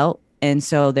asteroid belt. And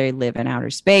so they live in outer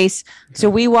space. So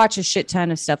we watch a shit ton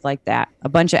of stuff like that, a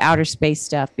bunch of outer space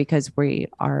stuff because we're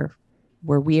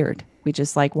weird. We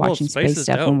just like Well, watching space space is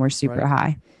stuff dope, when we're super right?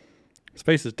 high.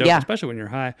 Space is dope, Yeah. especially when you're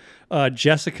high.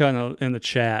 Jessica in the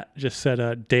chat just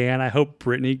said, Dan, I hope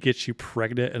Brittany gets you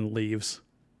pregnant and leaves.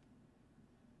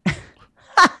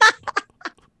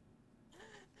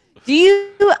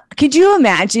 Could you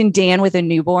imagine Dan with a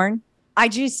newborn? I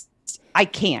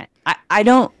can't. I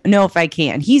don't know if I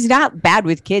can. He's not bad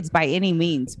with kids by any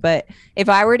means, but if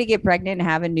I were to get pregnant and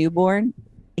have a newborn,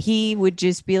 he would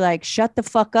just be like, shut the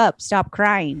fuck up. Stop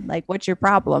crying. Like, what's your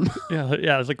problem?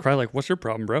 Yeah. It's like cry, like, what's your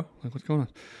problem, bro? Like, what's going on?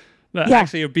 No, Yeah.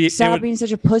 actually, Stop being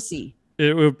such a pussy.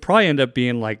 it would probably end up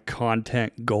being like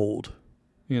content gold,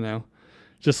 you know,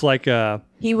 just like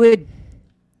He would.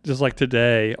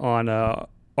 today on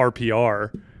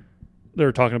RPR, they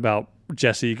were talking about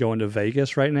Jesse going to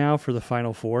Vegas right now for the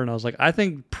Final Four, and I was like, I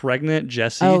think pregnant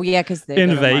Jesse Oh, yeah, because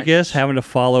in Vegas having to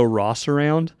follow Ross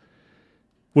around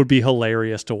would be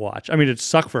hilarious to watch. I mean, it'd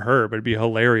suck for her, but it'd be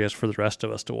hilarious for the rest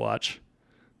of us to watch.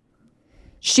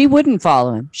 She wouldn't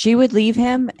follow him. She would leave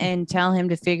him and tell him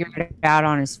to figure it out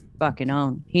on his fucking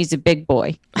own. He's a big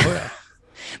boy. Oh yeah.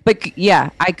 But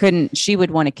yeah, I couldn't. She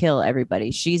would want to kill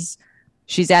everybody. She's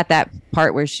at that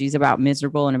part where she's about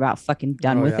miserable and about fucking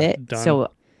done Oh, with yeah, it. done.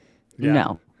 So Yeah.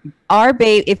 no. Our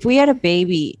baby, if we had a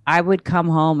baby, I would come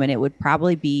home and it would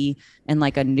probably be in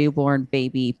like a newborn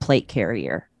baby plate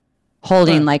carrier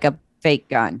holding Huh. like a fake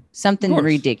gun, something Of course.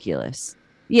 ridiculous.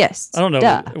 Yes. I don't know.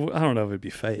 Duh. I don't know if it'd be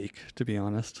fake, to be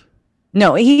honest.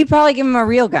 No, he'd probably give him a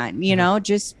real gun, you know,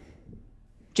 just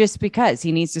because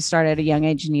he needs to start at a young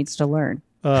age, he needs to learn.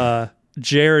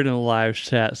 Jared in the live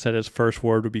chat said his first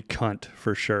word would be cunt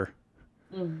for sure.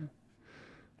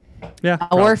 Yeah.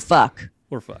 Or fuck.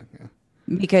 or fuck. Yeah.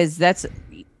 Because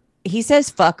he says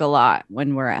fuck a lot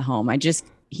when we're at home.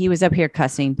 He was up here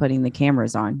cussing, putting the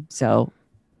cameras on. So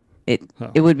it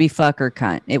would be fuck or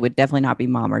cunt. It would definitely not be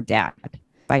mom or dad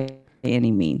by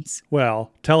any means.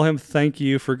 Well, tell him thank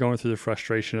you for going through the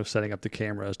frustration of setting up the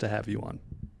cameras to have you on.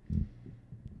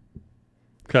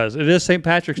 Because it is St.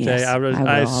 Patrick's Yes, Day. I will. assumed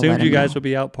I'll let you him guys know. would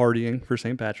be out partying for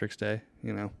St. Patrick's Day,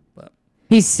 you know. But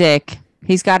He's sick.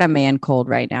 He's got a man cold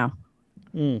right now.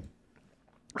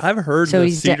 I've heard So the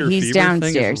he's cedar he's fever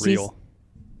downstairs. thing is real.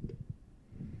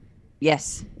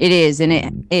 Yes, it is,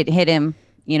 and it hit him.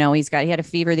 You know, he had a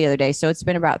fever the other day, so it's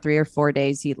been about 3 or 4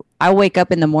 days. I wake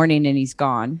up in the morning and he's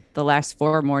gone. The last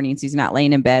 4 mornings he's not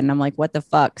laying in bed, and I'm like, what the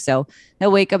fuck? So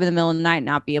he'll wake up in the middle of the night and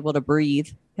not be able to breathe,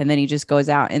 and then he just goes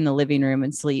out in the living room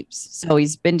and sleeps. So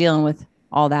he's been dealing with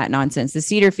all that nonsense. The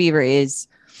cedar fever is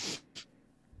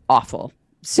awful.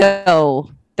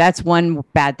 So that's one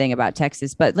bad thing about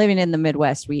Texas. But living in the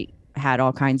Midwest, we had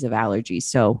all kinds of allergies.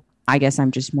 So I guess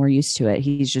I'm just more used to it.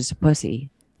 He's just a pussy.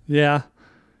 Yeah.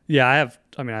 I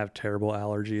have terrible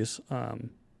allergies.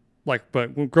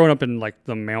 But growing up in like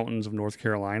the mountains of North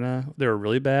Carolina, they were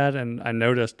really bad. And I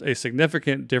noticed a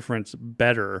significant difference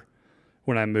better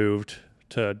when I moved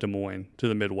to Des Moines, to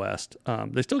the Midwest.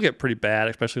 They still get pretty bad,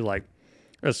 especially like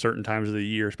at certain times of the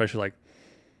year, especially like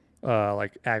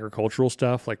agricultural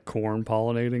stuff, like corn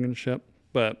pollinating and shit.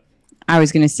 But I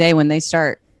was going to say when they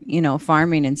start,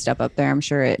 farming and stuff up there, I'm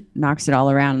sure it knocks it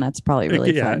all around. And that's probably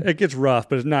really fun. it gets rough,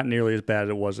 but it's not nearly as bad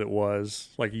as it was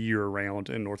like year round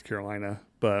in North Carolina.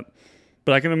 But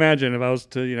I can imagine if I was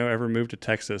to, ever move to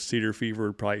Texas, cedar fever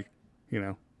would probably,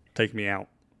 take me out.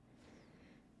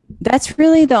 That's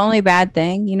really the only bad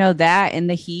thing, that and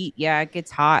the heat. Yeah, it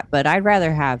gets hot, but I'd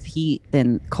rather have heat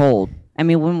than cold. I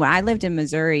mean, when I lived in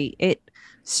Missouri, it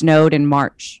snowed in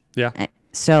March. Yeah.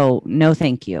 So no,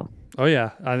 thank you. Oh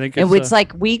yeah. I think It's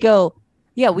like we go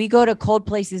to cold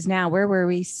places now. Where were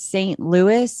we? St.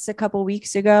 Louis a couple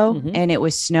weeks ago, and it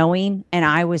was snowing and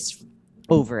I was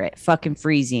over it, fucking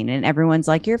freezing. And everyone's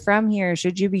like, you're from here.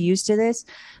 Should you be used to this?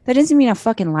 That doesn't mean I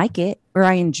fucking like it or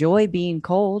I enjoy being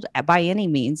cold by any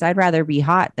means. I'd rather be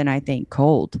hot than I think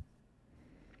cold.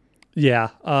 Yeah.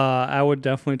 I would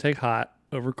definitely take hot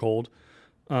over cold.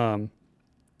 For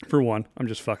one, I'm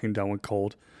just fucking done with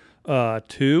cold.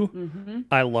 2,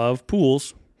 I love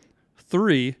pools.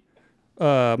 3,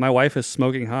 my wife is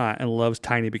smoking hot and loves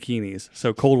tiny bikinis.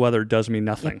 So cold weather does me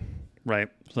nothing. Right.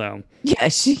 So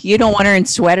Yes, you don't want her in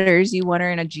sweaters. You want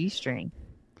her in a G-string.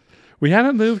 We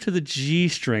haven't moved to the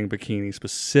G-string bikini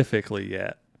specifically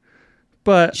yet,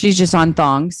 but She's just on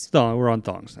thongs. we're on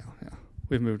thongs now. Yeah,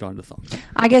 we've moved on to thongs.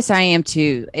 I guess I am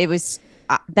too. It was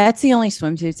that's the only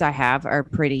swimsuits I have are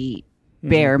pretty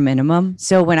bare minimum.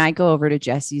 So when I go over to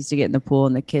Jesse's to get in the pool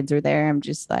and the kids are there, I'm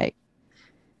just like,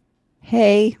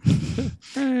 hey,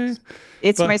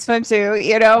 it's my swimsuit,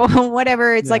 you know,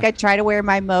 whatever. It's like I try to wear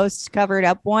my most covered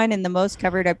up one, and the most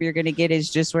covered up you're going to get is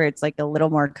just where it's like a little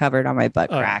more covered on my butt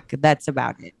crack. That's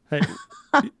about it. Hey,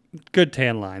 good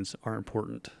tan lines are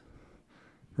important.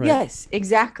 Right? Yes,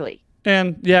 exactly.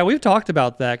 And yeah, we've talked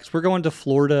about that because we're going to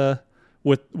Florida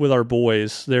with our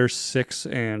boys. They're 6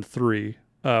 and 3.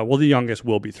 Well, the youngest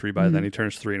will be 3 by then. He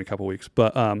turns 3 in a couple weeks.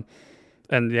 But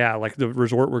and yeah, like the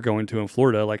resort we're going to in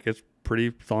Florida, like it's pretty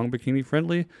thong bikini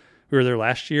friendly. We were there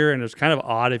last year, and it's kind of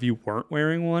odd if you weren't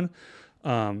wearing one.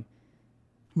 Right.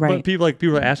 But people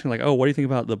are asking like, oh, what do you think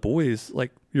about the boys?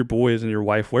 Like your boys and your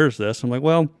wife wears this. I'm like,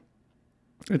 well,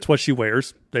 it's what she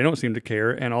wears. They don't seem to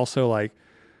care. And also like,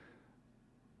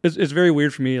 it's very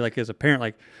weird for me, like as a parent,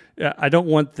 like I don't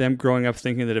want them growing up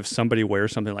thinking that if somebody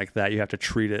wears something like that, you have to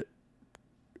treat it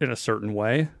in a certain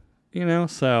way, you know?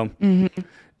 So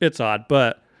it's odd,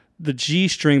 but the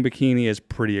G-string bikini is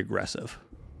pretty aggressive.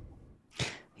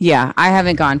 Yeah, I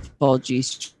haven't gone full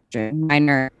G-string. Mine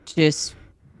are just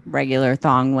regular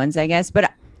thong ones, I guess.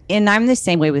 And I'm the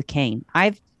same way with Kane.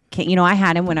 I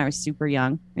had him when I was super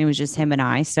young. It was just him and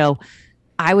I. So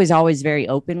I was always very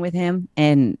open with him,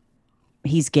 and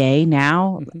he's gay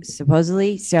now,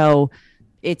 supposedly. So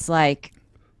it's like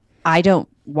I don't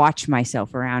watch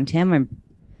myself around him.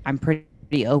 I'm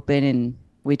pretty open, and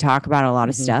we talk about a lot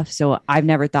of stuff. So I've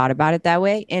never thought about it that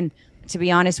way. And to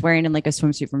be honest, wearing in like a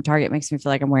swimsuit from Target makes me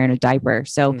feel like I'm wearing a diaper.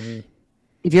 So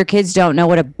if your kids don't know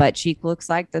what a butt cheek looks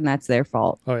like, then that's their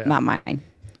fault, not mine.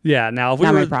 Yeah. Now,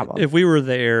 if we were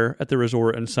there at the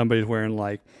resort and somebody's wearing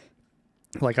like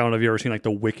I don't know if you ever seen like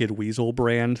the Wicked Weasel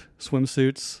brand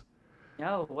swimsuits.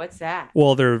 No, what's that?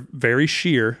 Well, they're very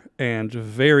sheer and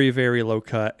very, very low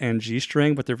cut and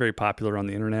G-string, but they're very popular on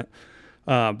the internet.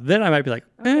 Then I might be like,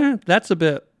 that's a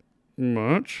bit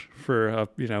much for a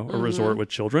resort with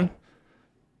children.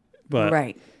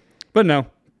 But no,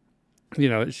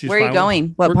 she's Where are you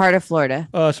going? What part of Florida?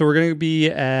 So we're gonna be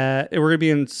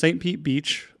in St. Pete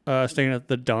Beach, staying at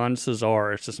the Don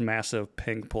Cesar. It's this massive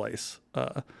pink place.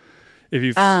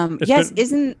 Is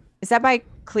that by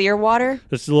Clearwater?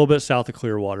 It's a little bit south of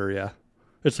Clearwater. Yeah,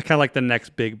 it's kind of like the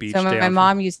next big beach. So my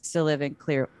mom used to live in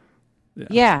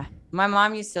my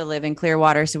mom used to live in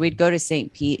Clearwater, so we'd go to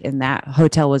St. Pete, and that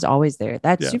hotel was always there.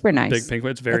 That's super nice. Big pink.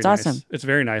 It's very nice. Awesome. It's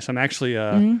very nice. I'm actually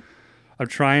I'm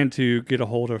trying to get a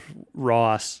hold of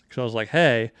Ross because I was like,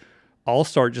 hey, I'll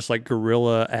start just like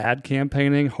guerrilla ad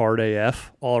campaigning hard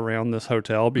AF all around this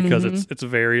hotel because it's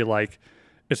very like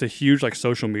it's a huge like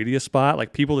social media spot.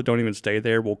 Like people that don't even stay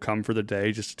there will come for the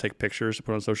day just to take pictures to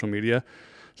put on social media.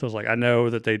 So I was like, I know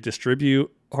that they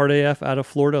distribute hard AF out of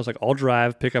Florida. I was like, I'll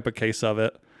drive, pick up a case of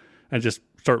it, and just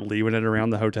start leaving it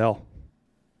around the hotel.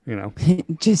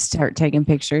 Just start taking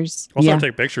pictures. I'll start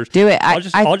taking pictures. Do it.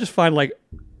 I'll just find like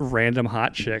random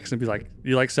hot chicks and be like,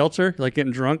 you like seltzer? You like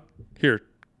getting drunk? Here,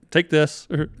 take this,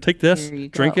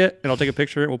 drink it, and I'll take a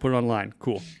picture and we'll put it online.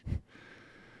 Cool.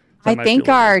 I think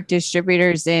our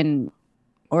distributors in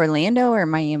Orlando or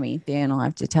Miami, Dan will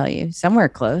have to tell you, somewhere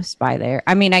close by there.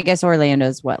 I mean, I guess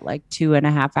Orlando's like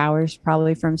 2.5 hours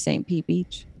probably from St. Pete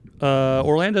Beach.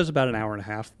 Orlando's about an hour and a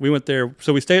half. We went there.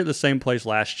 So we stayed at the same place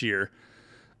last year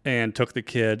and took the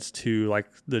kids to like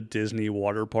the Disney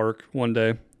water park one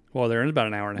day while they're in about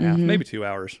an hour and a half, maybe 2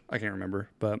 hours. I can't remember,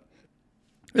 but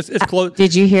it's close.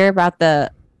 Did you hear about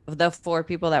the 4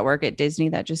 people that work at Disney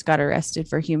that just got arrested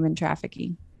for human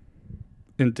trafficking?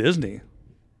 In Disney?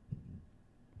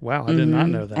 Wow, I did not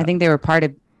know that. I think they were part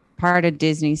of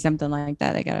Disney, something like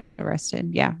that. They got arrested.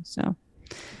 Yeah. So.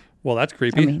 Well, that's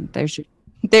creepy. I mean,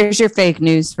 there's your fake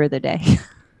news for the day.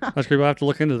 That's creepy. I'll have to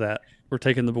look into that. We're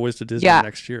taking the boys to Disney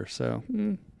next year, so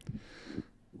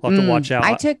I'll have to watch out.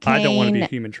 I don't want to be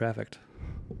human trafficked.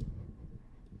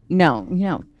 No,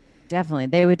 definitely.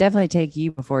 They would definitely take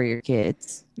you before your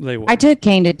kids. They would. I took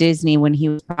Kane to Disney when he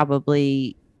was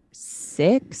probably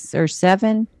 6 or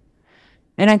 7.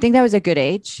 And I think that was a good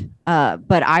age.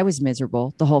 But I was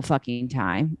miserable the whole fucking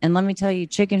time. And let me tell you,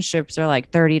 chicken strips are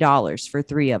like $30 for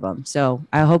 3 of them. So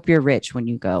I hope you're rich when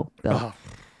you go, Bill. Oh,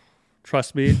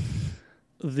 trust me.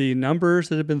 The numbers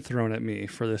that have been thrown at me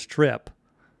for this trip,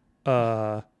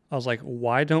 I was like,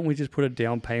 why don't we just put a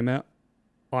down payment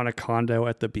on a condo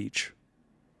at the beach?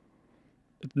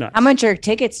 It's nuts. How much are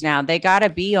tickets now? They got to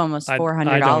be almost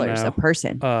 $400 a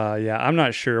person. Yeah, I'm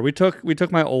not sure. We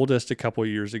took my oldest a couple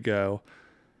years ago,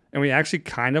 And we actually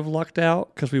kind of lucked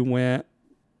out because we went,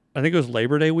 I think it was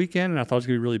Labor Day weekend, and I thought it was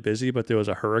going to be really busy, but there was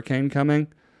a hurricane coming.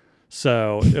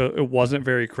 So it wasn't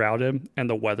very crowded, and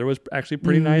the weather was actually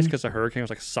pretty nice because the hurricane was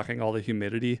like sucking all the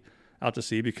humidity out to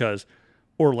sea, because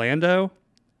Orlando,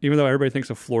 even though everybody thinks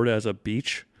of Florida as a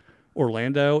beach,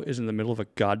 Orlando is in the middle of a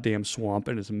goddamn swamp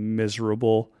and is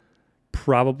miserable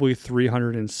probably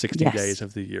 360 days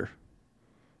of the year.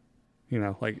 You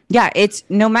know, like... Yeah, it's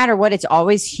no matter what, it's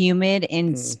always humid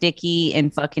and sticky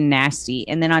and fucking nasty.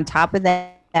 And then on top of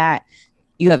that,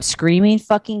 you have screaming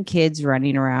fucking kids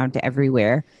running around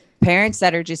everywhere. Parents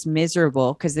that are just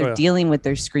miserable because they're dealing with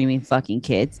their screaming fucking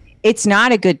kids. It's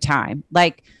not a good time.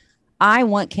 Like, I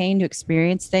want Kane to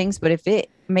experience things, but if it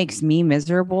makes me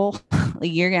miserable,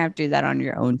 like, you're gonna have to do that on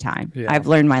your own time. Yeah. I've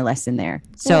learned my lesson there.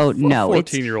 So no,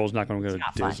 14-year-old's not going to go to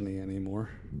Disney anymore.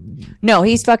 No,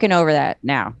 he's fucking over that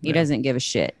now. He doesn't give a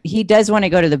shit. He does want to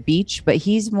go to the beach, but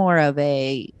he's more of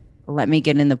a let me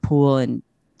get in the pool and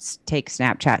take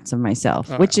Snapchats of myself,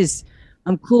 which is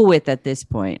I'm cool with at this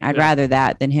point. I'd rather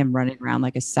that than him running around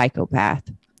like a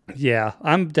psychopath. Yeah,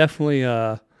 I'm definitely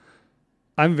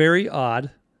I'm very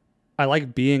odd. I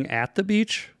like being at the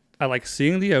beach. I like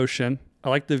seeing the ocean. I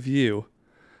like the view,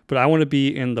 but I want to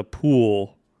be in the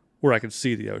pool where I can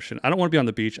see the ocean. I don't want to be on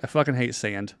the beach. I fucking hate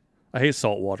sand. I hate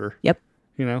salt water. Yep.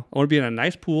 You know, I want to be in a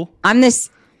nice pool. I'm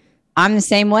the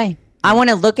same way. I want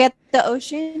to look at the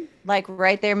ocean, like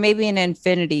right there, maybe an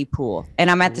infinity pool, and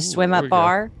I'm at the swim up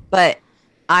bar, but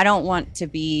I don't want to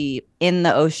be in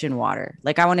the ocean water.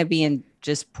 Like, I want to be in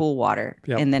just pool water,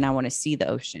 and then I want to see the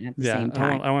ocean at the same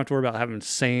time. I don't have to worry about having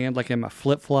sand like in my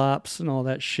flip flops and all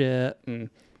that shit. And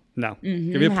no, give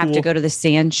me a pool. Have to go to the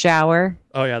sand shower.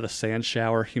 Oh yeah, the sand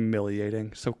shower,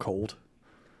 humiliating, so cold.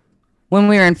 When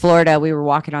we were in Florida, we were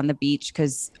walking on the beach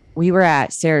because we were at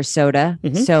Sarasota.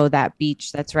 So that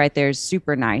beach that's right there is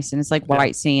super nice, and it's like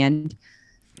white sand.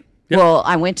 Yep. Well,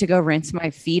 I went to go rinse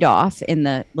my feet off in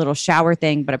the little shower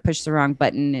thing, but I pushed the wrong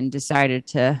button and decided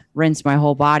to rinse my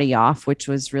whole body off, which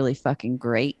was really fucking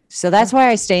great. So that's why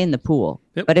I stay in the pool.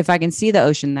 Yep. But if I can see the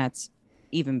ocean, that's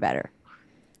even better.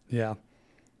 Yeah.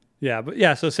 Yeah. But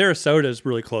yeah, so Sarasota is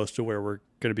really close to where we're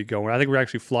going to be going. I think we're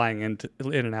actually flying in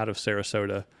and out of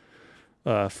Sarasota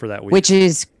for that week. Which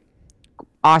is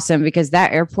awesome because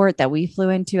that airport that we flew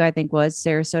into, I think was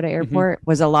Sarasota Airport,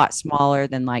 was a lot smaller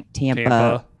than like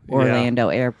Tampa. Orlando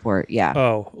Airport. Yeah.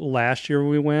 Oh, last year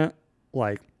we went,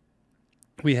 like,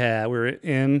 we were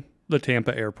in the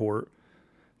Tampa airport,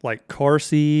 like car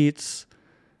seats,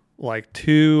 like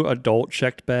 2 adult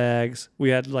checked bags.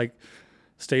 We had like,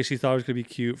 Stacy thought it was going to be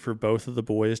cute for both of the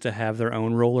boys to have their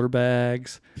own roller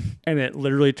bags. And it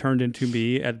literally turned into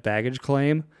me at baggage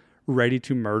claim, ready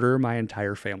to murder my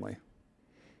entire family.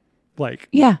 Like,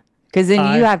 yeah. Cause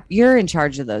then you're in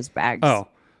charge of those bags. Oh,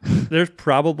 there's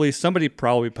somebody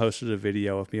posted a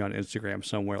video of me on Instagram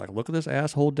somewhere, like, look at this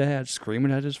asshole dad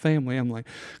screaming at his family. I'm like,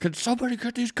 can somebody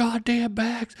get these goddamn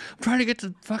bags? I'm trying to get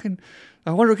to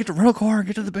I want to get the rental car and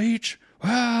get to the beach.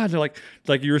 They're like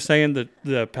you were saying,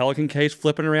 the Pelican case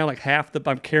flipping around, like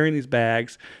I'm carrying these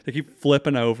bags. They keep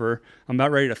flipping over. I'm about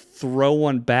ready to throw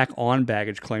one back on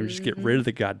baggage claim, just get rid of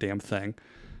the goddamn thing.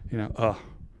 You know,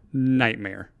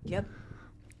 nightmare. Yep.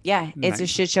 Yeah, it's a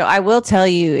shit show. I will tell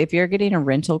you, if you're getting a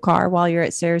rental car while you're at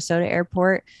Sarasota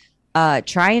Airport,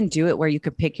 try and do it where you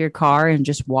could pick your car and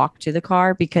just walk to the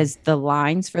car, because the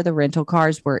lines for the rental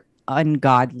cars were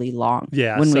ungodly long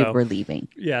when we were leaving.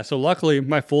 Yeah, so luckily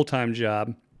my full-time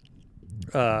job,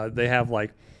 they have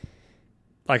like,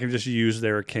 I can just use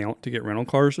their account to get rental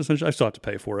cars, essentially. I still have to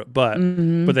pay for it, but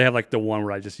they have like the one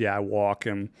where I walk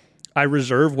and I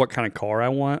reserve what kind of car I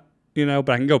want. You know,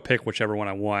 but I can go pick whichever one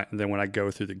I want. And then when I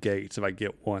go through the gates, if I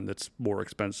get one that's more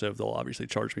expensive, they'll obviously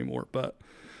charge me more. But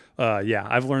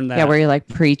I've learned that. Yeah, where you're like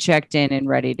pre-checked in and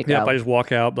ready to go. Yeah, I just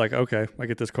walk out like, okay, I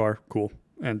get this car. Cool.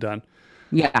 And done.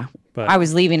 Yeah. But I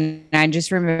was leaving and I just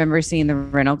remember seeing the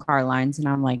rental car lines and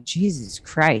I'm like, Jesus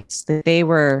Christ, that they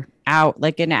were out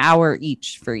like an hour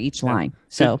each for each line.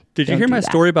 So did you hear my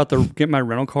story about getting my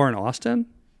rental car in Austin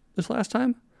this last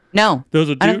time? No,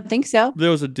 I don't think so.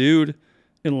 There was a dude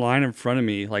in line in front of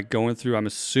me, like going through, I'm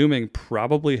assuming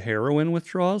probably heroin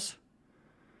withdrawals.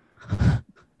 Why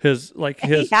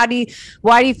do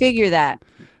you figure that?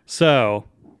 So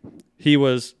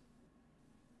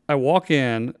I walk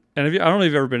in, and I don't know if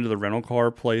you've ever been to the rental car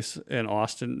place in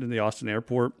Austin, in the Austin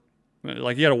airport.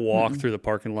 Like, you got to walk through the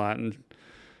parking lot, and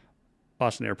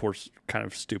Austin airport's kind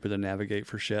of stupid to navigate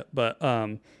for shit. But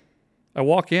I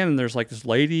walk in and there's like this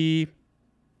lady,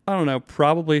 I don't know,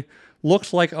 probably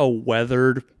looks like a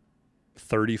weathered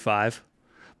 35,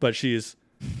 but she's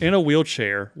in a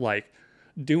wheelchair, like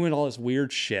doing all this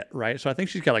weird shit, right? So I think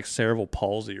she's got like cerebral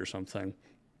palsy or something,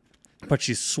 but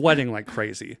she's sweating like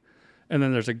crazy. And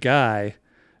then there's a guy,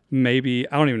 maybe,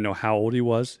 I don't even know how old he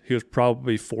was. He was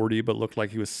probably 40, but looked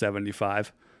like he was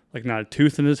 75. Like not a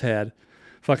tooth in his head.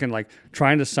 Fucking like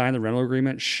trying to sign the rental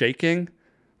agreement, shaking,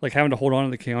 like having to hold on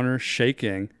to the counter,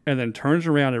 shaking, and then turns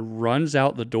around and runs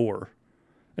out the door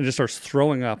and just starts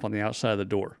throwing up on the outside of the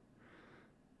door.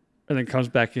 And then comes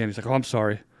back in. He's like, oh, I'm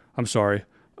sorry.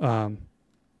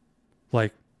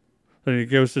 Like, then he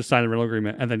goes to sign the rental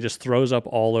agreement and then just throws up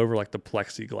all over like the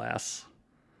plexiglass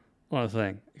on the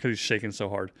thing because he's shaking so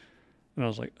hard. And I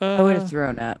was like, I would have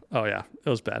thrown up. Oh, yeah, it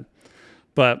was bad.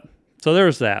 But so there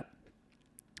was that.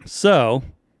 So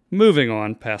moving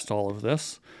on past all of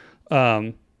this,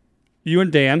 you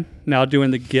and Dan now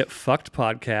doing the Get Fucked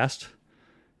podcast,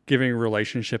 giving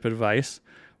relationship advice,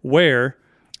 where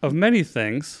of many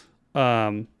things,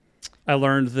 I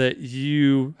learned that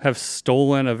you have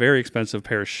stolen a very expensive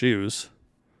pair of shoes,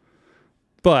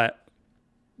 but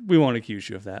we won't accuse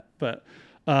you of that. But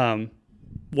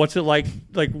what's it like?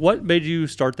 Like, what made you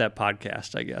start that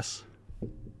podcast, I guess?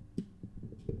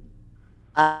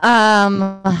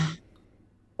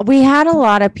 We had a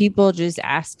lot of people just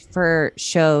ask for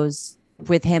shows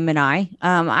with him and I.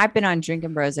 I've been on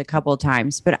Drinking Bros a couple of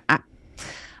times, but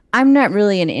I'm not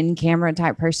really an in-camera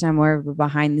type person. I'm more of a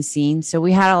behind the scenes. So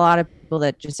we had a lot of people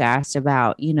that just asked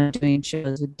about, doing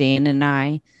shows with Dan and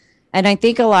I. And I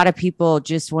think a lot of people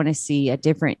just want to see a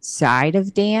different side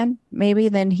of Dan, maybe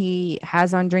than he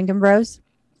has on Drinking Bros.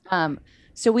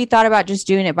 So we thought about just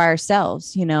doing it by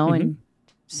ourselves, and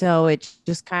so it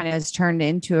just kind of has turned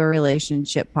into a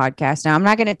relationship podcast. Now, I'm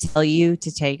not going to tell you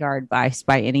to take our advice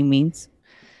by any means,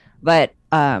 but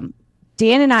Dan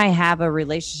and I have a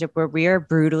relationship where we are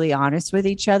brutally honest with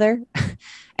each other.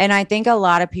 And I think a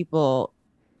lot of people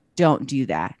don't do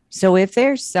that. So if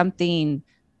there's something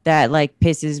that like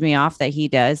pisses me off that he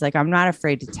does, like I'm not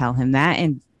afraid to tell him that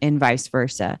and vice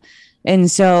versa. And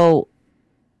so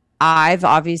I've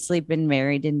obviously been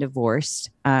married and divorced.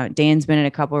 Dan's been in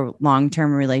a couple of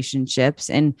long-term relationships,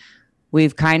 and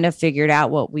we've kind of figured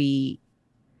out what we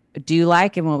do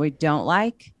like and what we don't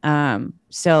like.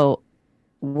 So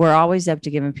we're always up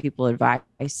to giving people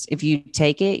advice. If you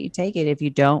take it, you take it. If you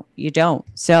don't, you don't.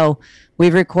 So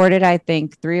we've recorded, I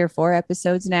think, 3 or 4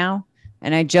 episodes now.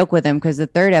 And I joke with him because the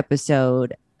 3rd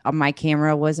episode, my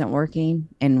camera wasn't working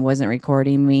and wasn't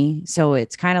recording me. So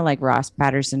it's kind of like Ross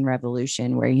Patterson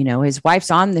Revolution where, his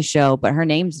wife's on the show, but her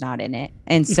name's not in it.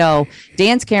 And so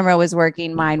Dan's camera was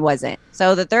working. Mine wasn't.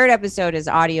 So the 3rd episode is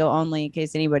audio only in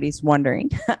case anybody's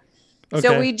wondering. Okay.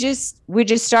 So we just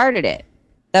started it.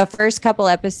 The first couple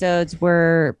episodes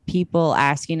were people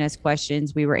asking us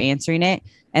questions. We were answering it,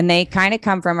 and they kind of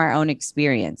come from our own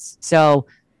experience. So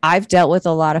I've dealt with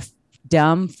a lot of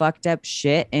dumb, fucked up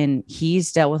shit, and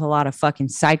he's dealt with a lot of fucking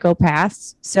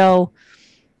psychopaths. So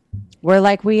we're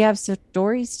like, we have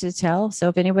stories to tell. So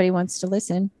if anybody wants to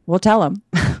listen, we'll tell them.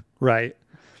 Right.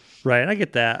 And I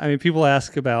get that. I mean, people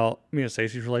ask about me and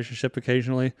Stacey's relationship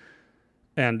occasionally,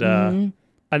 and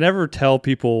I never tell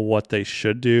people what they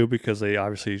should do because they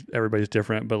obviously everybody's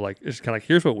different, but like it's kind of like,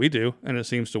 here's what we do and it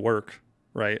seems to work,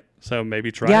 right? So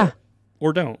maybe try it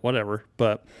or don't, whatever.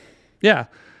 But yeah,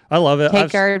 I love it.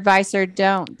 Take our advice or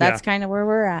don't. That's kind of where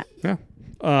we're at.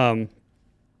 Yeah.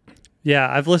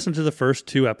 Yeah, I've listened to the first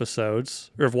 2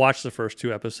 episodes, or I've watched the first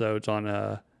 2 episodes on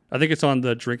I think it's on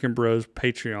the Drinking Bros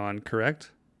Patreon,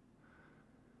 correct?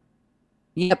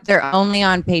 Yep, they're only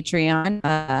on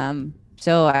Patreon.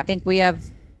 So I think we have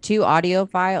 2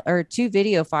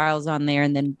 video files on there,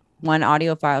 and then 1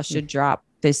 audio file should drop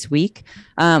this week.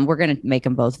 We're going to make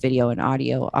them both video and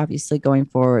audio, obviously, going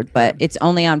forward, but it's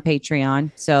only on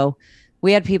Patreon. So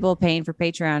we had people paying for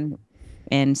Patreon,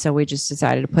 and so we just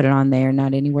decided to put it on there,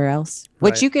 not anywhere else,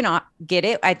 which you can get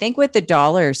it, I think, with the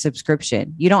 $1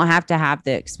 subscription. You don't have to have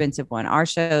the expensive one. Our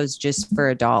show's just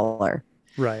for $1.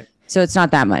 Right. So it's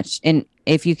not that much. And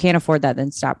if you can't afford that,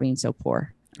 then stop being so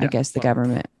poor. I guess the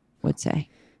government would say.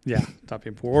 Yeah, stop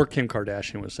being poor. Or Kim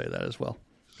Kardashian would say that as well.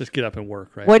 Just get up and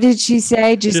work, right? What did she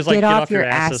say? Just get off your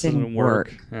ass and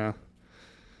work. Yeah.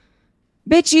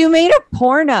 Bitch, you made a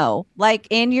porno.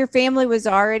 And your family was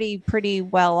already pretty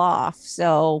well off.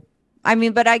 So, I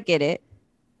mean, but I get it.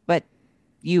 But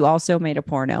you also made a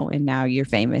porno and now you're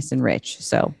famous and rich.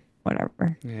 So,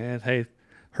 whatever. Yeah, hey,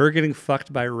 her getting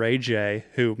fucked by Ray J,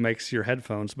 who makes your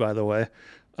headphones, by the way.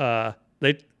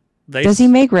 Does he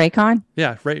make Raycon?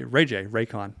 Yeah, Ray J,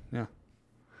 Raycon. Yeah.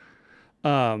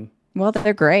 Well,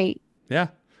 they're great. Yeah.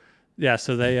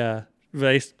 So that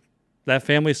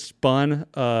family spun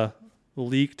a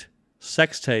leaked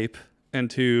sex tape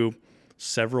into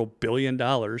several $billion.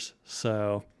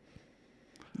 So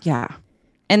Yeah.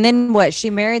 And then what? She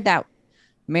married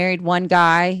one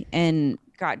guy and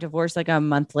got divorced like a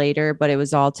month later, but it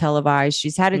was all televised.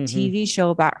 She's had a TV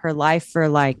show about her life for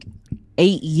like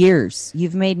 8 years.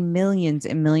 You've made millions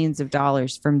and millions of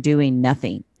dollars from doing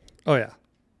nothing. oh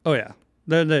yeah,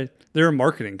 they're a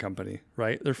marketing company,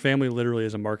 right? Their family literally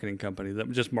is a marketing company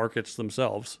that just markets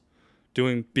themselves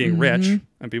being rich,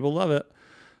 and people love it.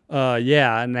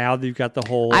 Yeah, and now you've got the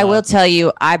whole I will tell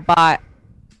you, I bought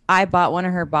one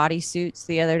of her bodysuits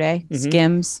the other day.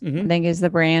 Skims, I think is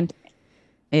the brand.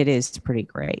 It is pretty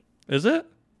great. Is it?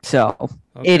 So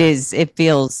Okay. it is. It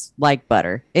feels like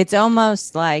butter. It's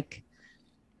almost like,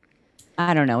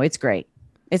 I don't know. It's great.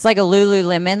 It's like a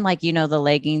Lululemon, like, you know, the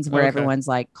leggings where everyone's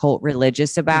like cult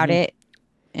religious about it.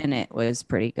 And it was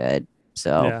pretty good.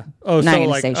 So yeah. Oh, I'm not so gonna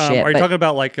like, say shit, are you but- talking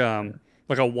about like a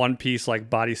one piece like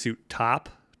bodysuit top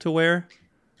to wear?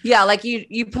 yeah, like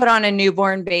you put on a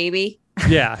newborn baby.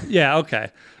 Yeah. Yeah. Okay.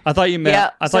 I thought you meant. Yeah,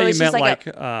 I so thought you it's meant just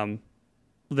like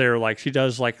they're like she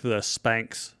does like the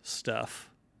Spanx stuff.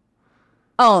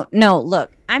 Oh, no,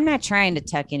 look, I'm not trying to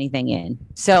tuck anything in.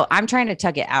 So I'm trying to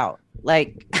tuck it out,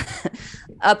 like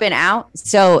up and out.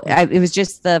 So it was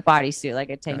just the bodysuit, like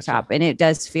a tank top. And it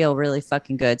does feel really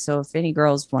fucking good. So if any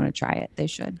girls want to try it, they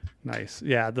should. Nice.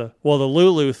 Yeah. The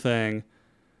Lulu thing,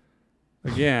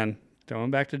 again,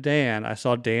 going back to Dan, I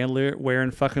saw Dan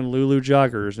wearing fucking Lulu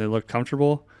joggers and they looked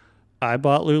comfortable. I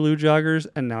bought Lulu joggers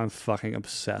and now I'm fucking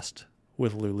obsessed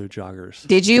with Lulu joggers.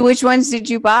 Did you? Which ones did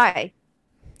you buy?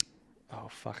 Oh,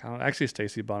 fuck. Actually,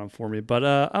 Stacy bought them for me, but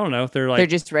I don't know. They're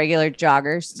just regular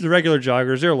joggers. The regular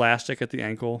joggers. They're elastic at the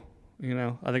ankle. You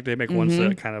know, I think they make ones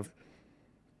that kind of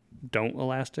don't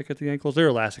elastic at the ankles. They're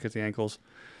elastic at the ankles.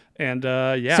 And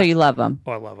yeah. So you love them.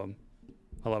 Oh, I love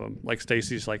them. Like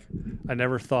Stacy's like, I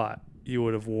never thought you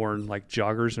would have worn like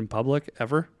joggers in public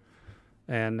ever.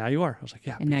 And now you are. I was like,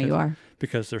 yeah. And now you are.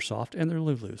 Because they're soft and they're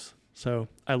Lulus. So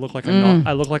I look like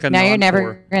a now you're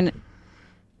never gonna.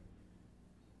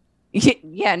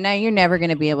 Yeah, now you're never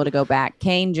going to be able to go back.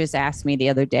 Kane just asked me the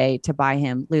other day to buy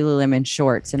him Lululemon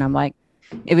shorts. And I'm like,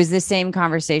 it was the same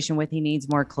conversation with he needs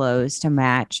more clothes to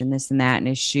match and this and that and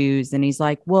his shoes. And he's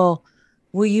like, well,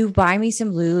 will you buy me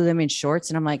some Lululemon shorts?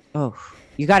 And I'm like, oh,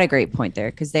 you got a great point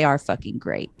there because they are fucking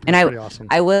great. And awesome.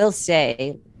 I will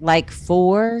say, like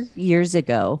 4 years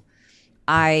ago,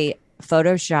 I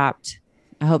photoshopped.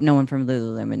 I hope no one from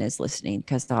Lululemon is listening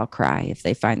because I'll cry if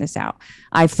they find this out.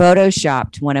 I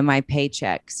photoshopped one of my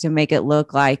paychecks to make it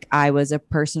look like I was a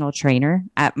personal trainer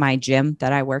at my gym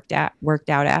that I worked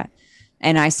out at.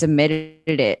 And I submitted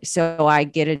it. So I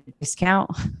get a discount.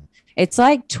 It's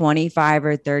like 25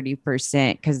 or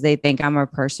 30% because they think I'm a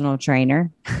personal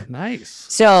trainer. Nice.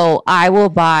 So I will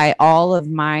buy all of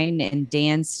mine and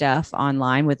Dan's stuff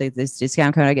online with this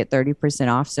discount code. I get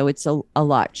 30% off. So it's a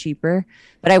lot cheaper.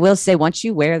 But I will say, once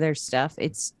you wear their stuff,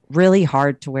 it's really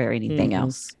hard to wear anything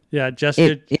else. Yeah,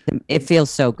 Jessica. It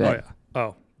feels so good. Oh, yeah.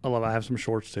 Oh, I love it. I have some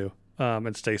shorts too.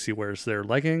 And Stacy wears their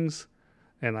leggings,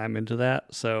 and I'm into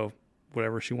that. So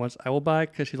whatever she wants, I will buy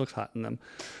because she looks hot in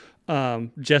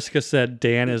them. Jessica said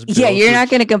Dan is. Yeah, you're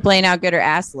not going to complain how good her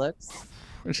ass looks.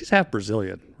 And she's half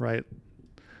Brazilian, right?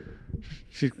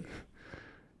 She's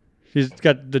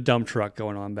got the dump truck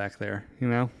going on back there, you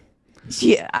know?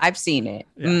 Yeah, I've seen it.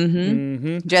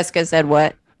 Yeah. Jessica said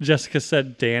what? Jessica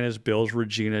said Dan is Bill's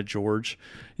Regina George.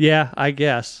 Yeah, I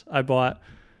guess.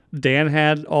 Dan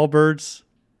had Allbirds.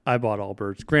 I bought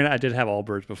Allbirds. Granted, I did have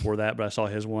Allbirds before that, but I saw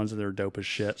his ones and they were dope as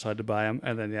shit, so I had to buy them.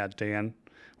 And then, yeah, Dan,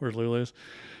 where's Lulu's?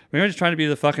 Maybe I'm just trying to be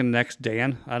the fucking next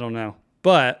Dan. I don't know.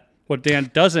 But what Dan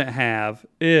doesn't have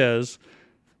is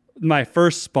my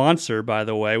first sponsor, by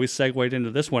the way. We segued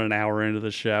into this one an hour into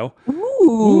the show.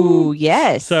 Ooh,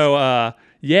 yes. So,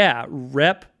 yeah,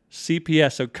 Rep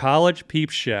CPS. So College Peep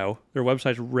Show. Their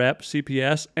website's Rep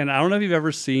CPS. And I don't know if you've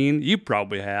ever seen, you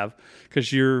probably have,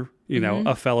 because you're,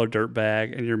 a fellow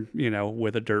dirtbag and you're,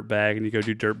 with a dirtbag and you go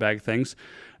do dirtbag things.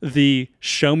 The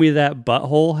Show Me That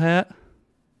Butthole hat.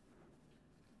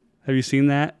 Have you seen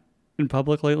that in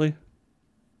public lately?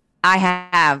 I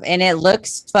have, and it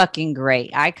looks fucking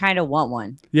great. I kind of want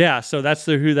one. Yeah, so that's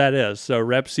who that is. So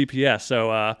Rep CPS.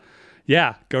 So,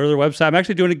 yeah, go to their website. I'm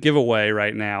actually doing a giveaway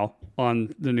right now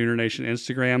on the Nooner Nation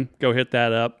Instagram. Go hit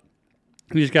that up.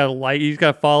 You just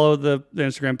gotta follow the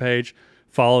Instagram page,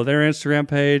 follow their Instagram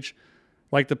page,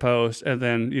 like the post, and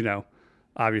then,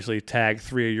 obviously tag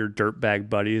 3 of your dirtbag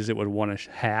buddies that would want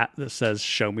a hat that says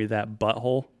 "Show Me That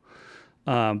Butthole."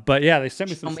 But yeah, they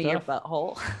sent me some stuff. Show me your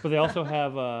butthole. But they also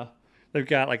have, they've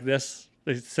got like this.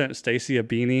 They sent Stacy a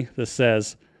beanie that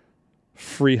says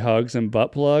 "Free Hugs and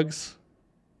Butt Plugs."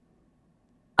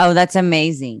 Oh, that's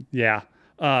amazing. Yeah.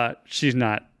 She's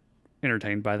not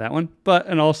entertained by that one. But,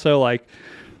 and also like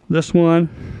this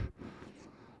one.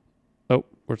 Oh,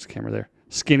 where's the camera there?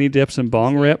 Skinny dips and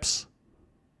bong rips.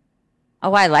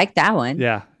 Oh, I like that one.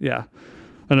 Yeah. Yeah.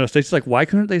 I know. Stacey's like, why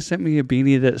couldn't they send me a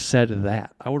beanie that said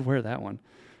that? I would wear that one.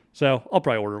 So I'll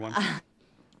probably order one.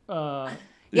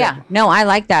 Yeah. No, I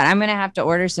like that. I'm going to have to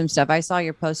order some stuff. I saw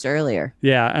your post earlier.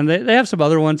 Yeah, and they have some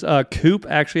other ones. Coop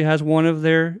actually has one of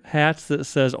their hats that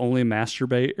says only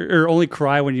masturbate or only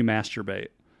cry when you masturbate.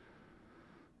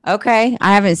 Okay.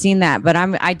 I haven't seen that, but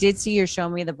I did see your show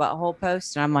me the butthole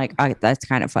post and I'm like, oh, that's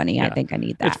kind of funny. Yeah. I think I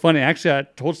need that. It's funny. Actually, I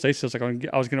told Stacey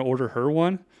I was going to order her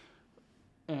one.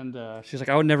 And she's like,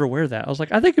 I would never wear that. I was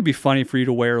like, I think it'd be funny for you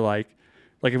to wear like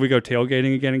if we go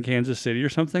tailgating again in Kansas City or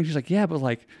something. She's like, yeah, but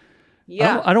like,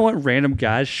 yeah. I don't want random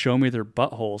guys show me their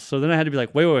buttholes. So then I had to be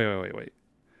like, wait.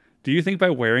 Do you think by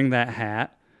wearing that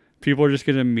hat, people are just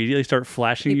going to immediately start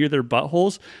flashing you their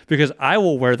buttholes? Because I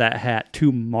will wear that hat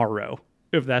tomorrow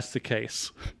if that's the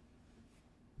case.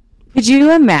 Could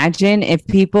you imagine if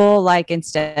people, like,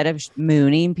 instead of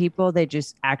mooning people, they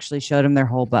just actually showed them their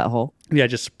whole butthole? Yeah,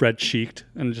 just spread cheeked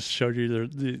and just showed you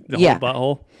the Yeah. whole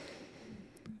butthole.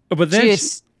 But then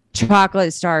Just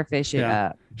chocolate starfish it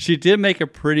up. She did make a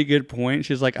pretty good point.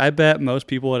 She's like, I bet most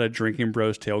people at a Drinking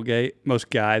Bros tailgate, most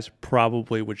guys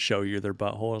probably would show you their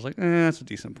butthole. I was like, that's a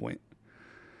decent point.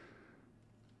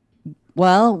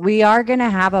 Well, we are going to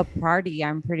have a party,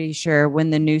 I'm pretty sure, when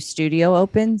the new studio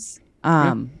opens.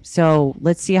 So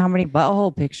let's see how many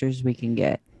butthole pictures we can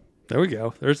get. There we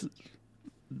go.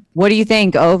 What do you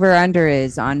think over under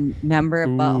is on number of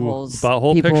buttholes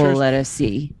people pictures? let us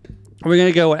see? Are we going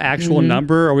to go with actual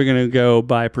number, or are we going to go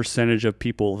by percentage of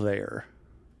people there?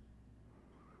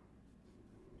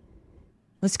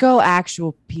 Let's go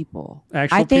actual people.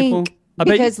 Actual people? I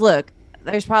because look,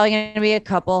 there's probably going to be a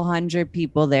couple hundred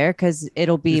people there because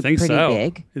it'll be pretty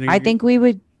big.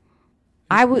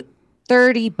 I would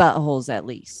 30 buttholes at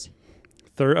least.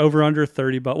 Over under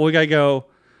 30 buttholes. Well, we got to go.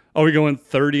 Are we going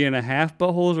 30 and a half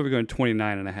buttholes, or are we going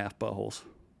 29 and a half buttholes?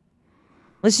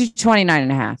 Let's do 29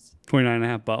 and a half. 29 and a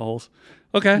half buttholes.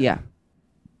 Okay. Yeah.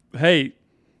 Hey,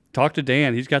 talk to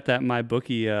Dan. He's got that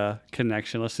MyBookie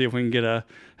connection. Let's see if we can get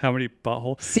how many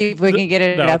buttholes. See if we can get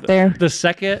it up there. The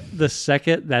second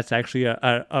that's actually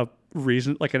a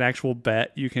reason, like an actual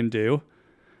bet you can do,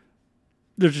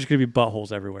 there's just going to be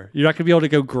buttholes everywhere. You're not going to be able to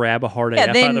go grab a hard AF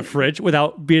out of the fridge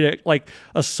without being like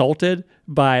assaulted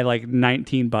by like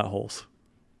 19 buttholes.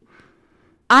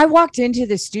 I walked into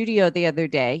the studio the other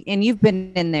day, and you've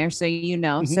been in there, so you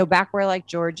know. So back where like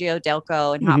Giorgio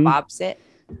Delco and Hot Bob sit,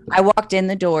 I walked in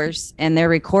the doors, and they're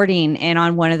recording, and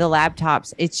on one of the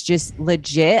laptops, it's just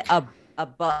legit a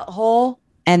butthole,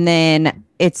 and then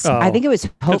I think it was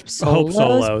Hope Solo's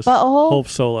butthole. Hope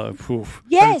Solo. Oof.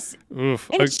 Yes. Oof.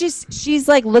 And it's just, she's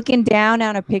like looking down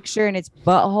on a picture, and it's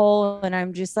butthole, and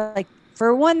I'm just like,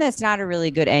 for one, that's not a really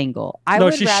good angle.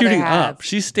 She's shooting up.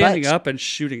 She's standing up and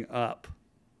shooting up.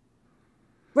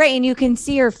 Right, and you can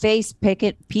see her face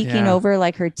peeking over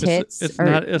like her tits, it's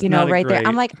right there.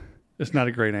 I'm like, it's not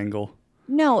a great angle.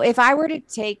 No, if I were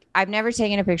to I've never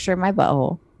taken a picture of my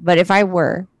butthole, but if I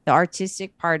were, the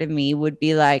artistic part of me would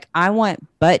be like, I want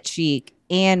butt cheek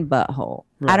and butthole.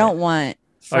 Right. I don't want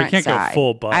front you can't side. Go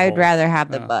full butthole. I would rather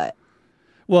have the butt.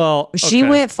 Well, she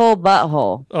went full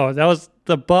butthole. Oh,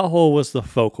 the butthole was the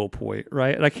focal point,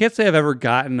 right? And I can't say I've ever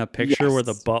gotten a picture where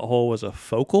the butthole was a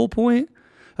focal point.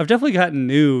 I've definitely gotten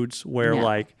nudes where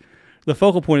like the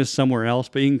focal point is somewhere else,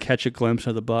 but you can catch a glimpse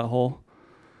of the butthole,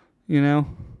 you know?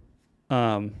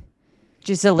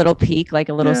 Just a little peek, like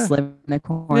a little slip in the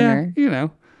corner. Yeah, you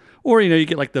know. Or, you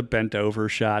get like the bent over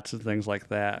shots and things like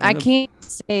that. I can't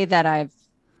say that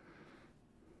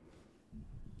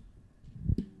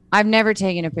I've never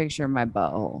taken a picture of my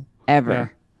butthole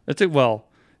ever.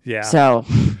 Yeah. So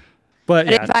But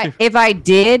if I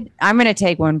did, I'm going to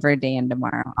take one for Dan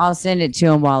tomorrow. I'll send it to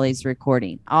him while he's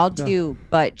recording. I'll do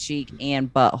butt cheek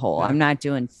and butthole. Yeah. I'm not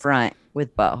doing front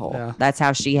with butthole. Yeah. That's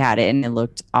how she had it, and it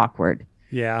looked awkward.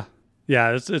 Yeah.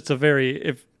 Yeah, it's a very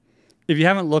if you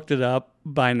haven't looked it up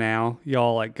by now,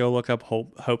 y'all like go look up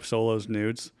Hope Solo's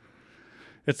nudes.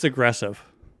 It's aggressive.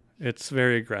 It's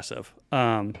very aggressive.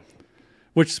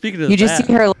 Which speaking of you just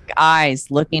see her like,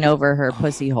 eyes looking over her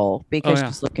pussy hole because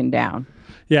she's looking down.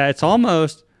 Yeah, it's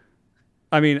almost,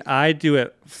 I mean, I do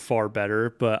it far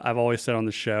better, but I've always said on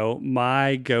the show,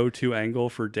 my go-to angle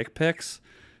for dick pics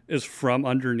is from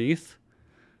underneath,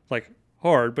 like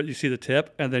hard, but you see the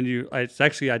tip, and then I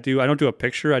don't do a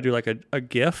picture, I do like a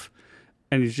GIF,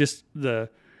 and it's just the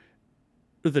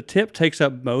tip takes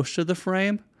up most of the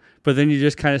frame, but then you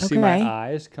just kind of see my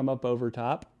eyes come up over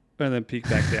top, and then peek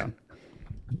back down.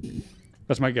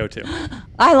 That's my go-to.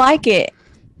 I like it.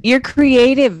 You're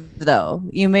creative, though.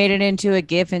 You made it into a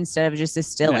GIF instead of just a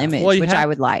still image, which I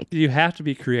would like. You have to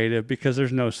be creative because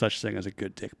there's no such thing as a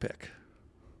good dick pic.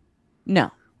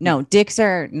 No, dicks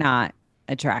are not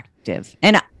attractive.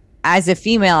 And as a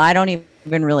female, I don't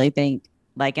even really think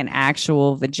like an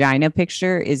actual vagina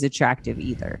picture is attractive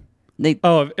either.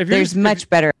 There's much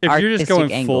better. If you're just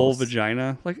going angles. full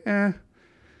vagina, like,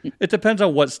 it depends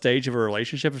on what stage of a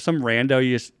relationship. If some rando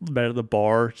you just met at the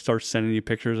bar starts sending you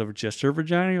pictures of just her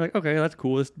vagina, you're like, okay, that's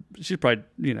cool. She's probably,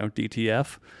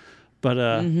 DTF. But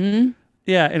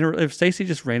yeah, and if Stacey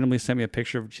just randomly sent me a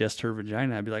picture of just her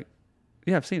vagina, I'd be like,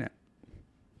 yeah, I've seen it.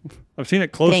 I've seen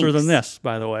it closer than this,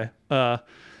 by the way.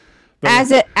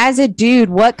 As a dude,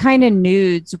 what kind of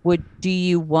nudes do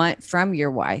you want from your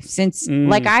wife? Since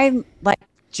like I like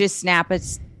just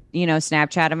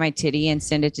Snapchat of my titty and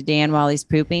send it to Dan while he's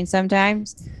pooping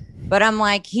sometimes. But I'm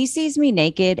like, he sees me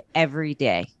naked every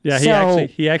day. Yeah,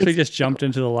 he actually just jumped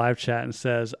into the live chat and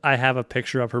says, I have a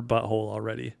picture of her butthole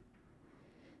already.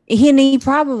 He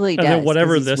probably does. And then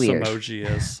whatever this emoji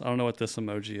is. I don't know what this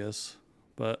emoji is.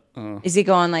 But is he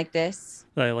going like this?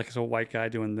 Like it's a white guy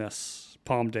doing this.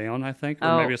 Palm down, I think.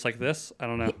 Or maybe it's like this. I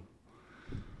don't know.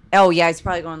 Oh, yeah, he's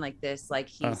probably going like this. Like,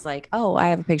 he's like, oh, I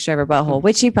have a picture of her butthole,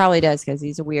 which he probably does because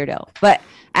he's a weirdo. But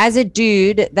as a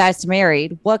dude that's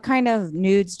married, what kind of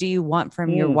nudes do you want from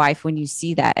your wife when you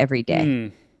see that every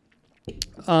day?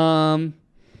 I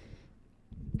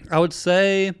would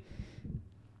say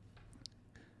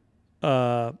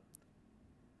a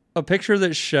picture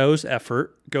that shows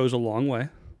effort goes a long way,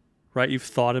 right? You've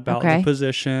thought about the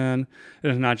position.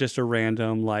 And it's not just a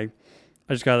random, like,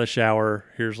 I just got out of the shower.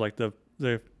 Here's like the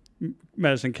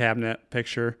medicine cabinet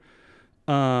picture.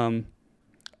 I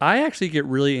actually get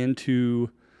really into,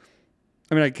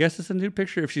 I mean, I guess it's a nude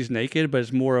picture if she's naked, but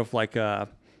it's more of like a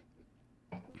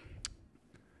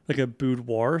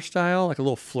boudoir style, like a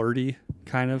little flirty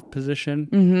kind of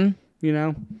position,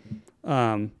 Yeah.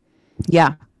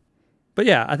 But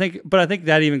yeah, I think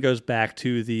that even goes back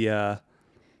to the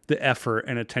effort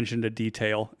and attention to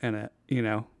detail in it,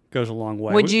 goes a long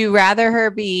way. Would you rather her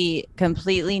be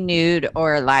completely nude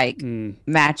or like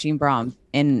matching bra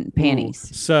and panties?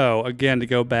 Ooh. So again, to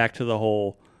go back to the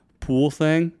whole pool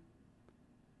thing,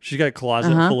 she's got a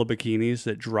closet full of bikinis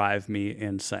that drive me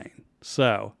insane.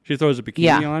 So she throws a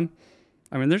bikini on.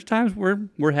 I mean, there's times where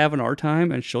we're having our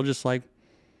time and she'll just like,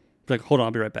 hold on,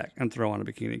 I'll be right back, and throw on a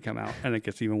bikini and come out, and it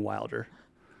gets even wilder.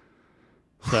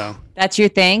 So that's your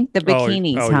thing, the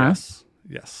bikinis, huh?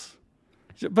 Yes.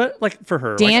 But like for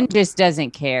her, Dan just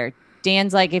doesn't care.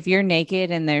 Dan's like, if you're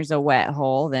naked and there's a wet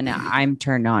hole, then I'm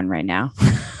turned on right now.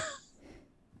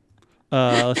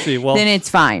 Let's see. Well, then it's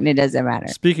fine. It doesn't matter.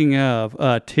 Speaking of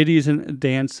titties, and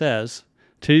Dan says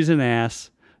titties and ass.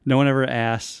 No one ever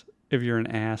asks if you're an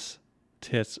ass,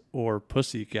 tits, or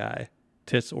pussy guy.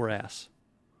 Tits or ass.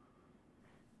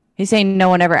 He's saying no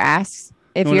one ever asks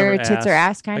if you're a tits or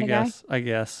ass kind of guy. I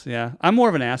guess. Yeah, I'm more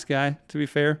of an ass guy, to be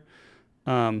fair.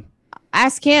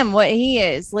 Ask him what he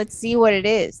is. Let's see what it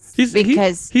is.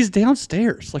 He's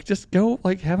downstairs. Like, just go.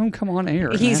 Like, have him come on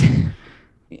air.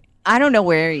 I don't know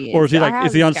where he is. Or is he like?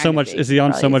 Is he on so much? Is he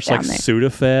on so much like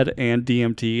Sudafed and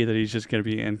DMT that he's just gonna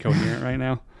be incoherent right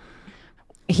now?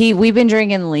 We've been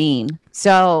drinking lean,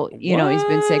 so he's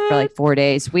been sick for like 4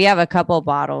 days. We have a couple of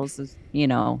bottles of,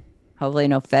 hopefully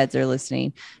no feds are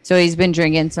listening. So he's been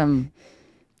drinking some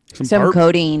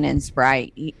codeine and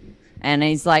Sprite. And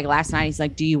he's like, last night, he's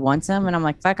like, do you want some? And I'm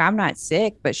like, fuck, I'm not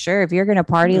sick, but sure, if you're going to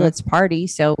party, let's party.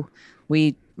 So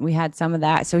we had some of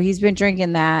that. So he's been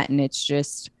drinking that, and it's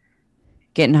just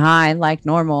getting high like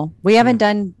normal. We haven't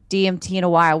done DMT in a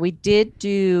while. We did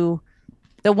do,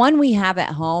 the one we have at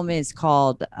home is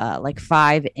called like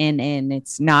 5NN.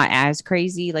 It's not as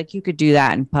crazy. Like, you could do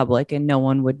that in public and no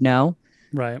one would know.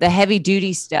 Right. The heavy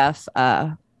duty stuff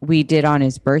we did on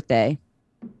his birthday.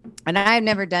 And I've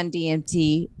never done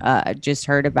DMT, just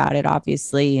heard about it,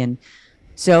 obviously. And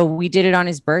so we did it on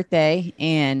his birthday.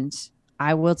 And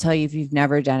I will tell you, if you've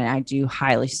never done it, I do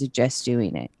highly suggest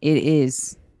doing it.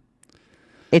 It's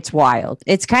wild.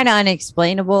 It's kind of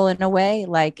unexplainable in a way.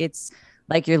 Like, it's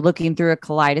like you're looking through a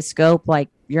kaleidoscope, like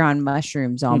you're on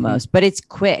mushrooms almost. But it's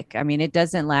quick. I mean, it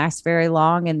doesn't last very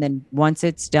long. And then once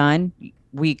it's done,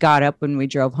 we got up when we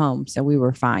drove home. So we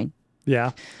were fine.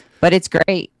 Yeah. But it's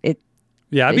great.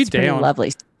 I'd be down.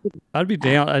 Lovely. I'd be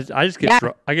down. I just get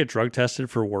I get drug tested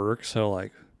for work, so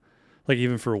like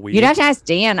even for a week. You'd have to ask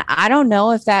Dan. I don't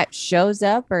know if that shows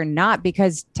up or not,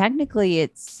 because technically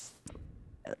it's,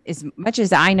 as much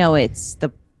as I know, it's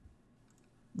the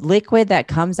liquid that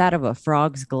comes out of a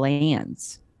frog's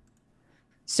glands.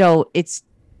 So it's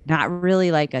not really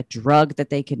like a drug that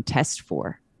they can test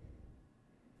for.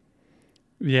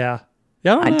 Yeah.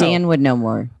 Yeah, I don't know. Dan would know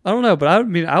more. I don't know, but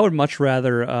I would much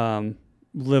rather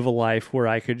live a life where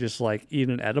I could just like eat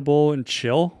an edible and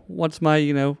chill once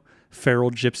my,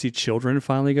 feral gypsy children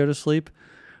finally go to sleep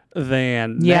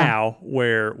than now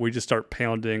where we just start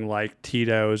pounding like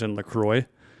Tito's and LaCroix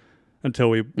until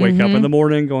we wake up in the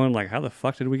morning going like, how the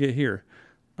fuck did we get here?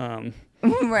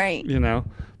 Right.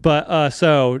 But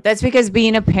so that's because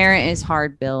being a parent is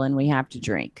hard, Bill, and we have to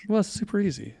drink. Well, it's super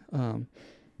easy.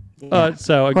 According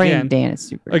So again, to Dan, it's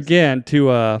super easy.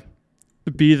 To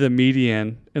be the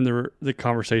median in the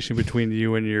conversation between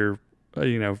you and your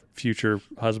future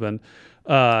husband.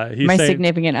 He's my saying,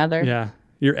 significant other. Yeah,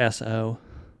 your SO,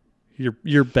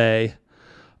 your bae.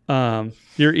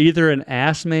 You're either an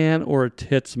ass man or a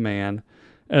tits man.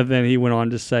 And then he went on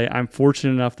to say, I'm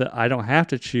fortunate enough that I don't have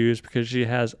to choose because she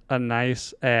has a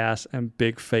nice ass and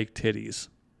big fake titties.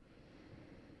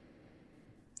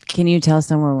 Can you tell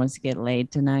someone wants to get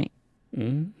laid tonight?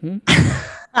 Mm-hmm.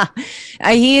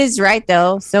 He is right,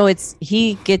 though. So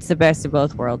he gets the best of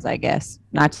both worlds, I guess.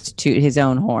 Not to toot his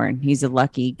own horn. He's a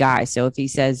lucky guy. So if he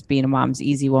says being a mom's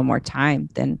easy one more time,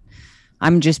 then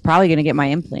I'm just probably going to get my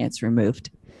implants removed.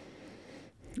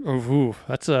 Oh,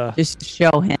 that's just to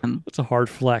show him. That's a hard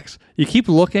flex. You keep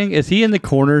looking. Is he in the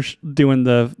corners doing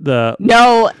the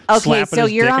No. Okay, so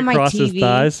you're on my TV. His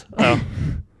thighs? Oh.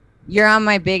 You're on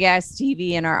my big ass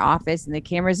TV in our office, and the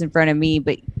camera's in front of me,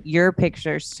 but your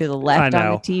picture's to the left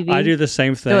on the TV. I do the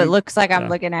same thing. So it looks like I'm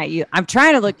looking at you. I'm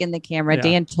trying to look in the camera. Yeah.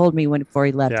 Dan told me before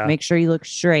he left, make sure you look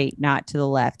straight, not to the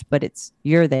left. But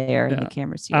you're there, and the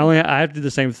camera's here. I have to do the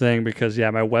same thing because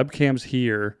my webcam's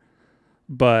here.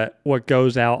 But what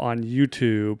goes out on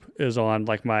YouTube is on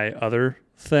like my other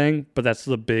thing, but that's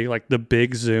the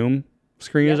big zoom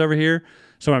screen is over here.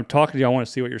 So when I'm talking to you, I want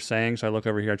to see what you're saying. So I look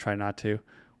over here. I try not to.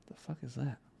 What the fuck is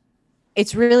that?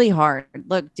 It's really hard.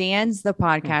 Look, Dan's the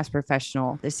podcast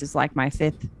professional. This is like my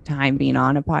 5th time being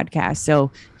on a podcast.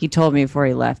 So he told me before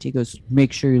he left, he goes,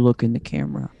 make sure you look in the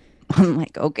camera. I'm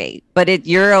like, okay, but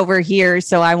you're over here.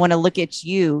 So I want to look at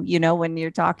you, when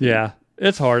you're talking. Yeah.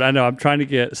 It's hard. I know. I'm trying to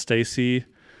get Stacy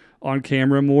on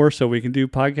camera more so we can do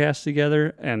podcasts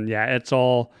together. And it's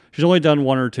all, she's only done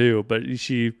 1 or 2, but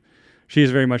she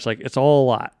is very much like, it's all a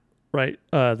lot, right?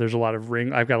 There's a lot of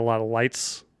I've got a lot of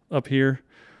lights up here.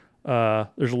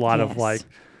 There's a lot of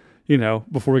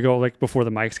before we go, before the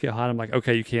mics get hot, I'm like,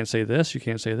 okay, you can't say this. You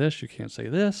can't say this. You can't say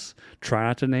this. Try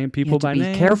not to name people by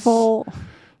name. Be careful.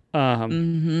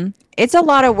 It's a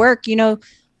lot of work.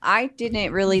 I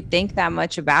didn't really think that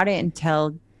much about it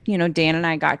until, Dan and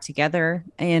I got together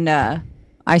and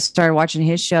I started watching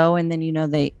his show. And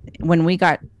then, when we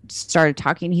started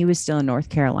talking, he was still in North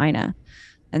Carolina.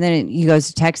 And then he goes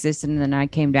to Texas. And then I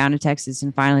came down to Texas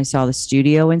and finally saw the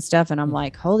studio and stuff. And I'm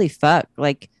like, holy fuck.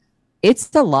 Like,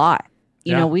 it's a lot.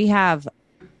 We have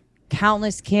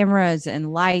countless cameras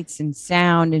and lights and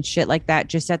sound and shit like that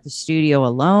just at the studio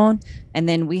alone. And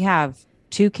then we have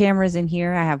 2 cameras in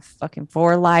here. I have fucking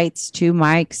 4 lights, 2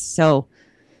 mics. So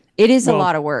it is a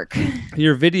lot of work.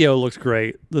 Your video looks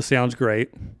great. The sound's great.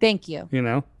 Thank you.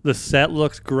 The set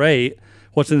looks great.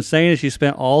 What's insane is you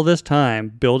spent all this time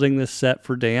building this set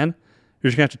for Dan.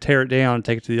 You're just going to have to tear it down and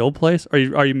take it to the old place. Are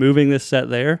you moving this set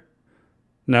there?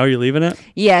 No, you're leaving it?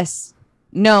 Yes.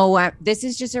 No, this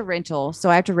is just a rental. So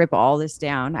I have to rip all this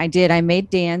down. I made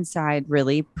Dan's side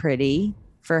really pretty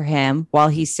for him while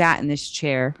he sat in this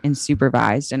chair and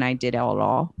supervised, and I did it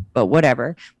all, but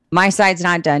whatever. My side's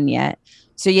not done yet.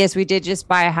 So yes, we did just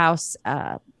buy a house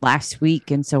last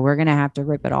week, and so we're gonna have to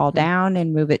rip it all down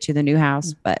and move it to the new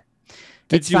house, but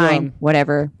it's fine.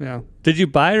 Whatever. Yeah. Did you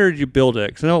buy it or did you build it?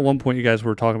 Because I know at one point you guys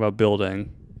were talking about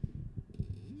building.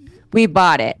 We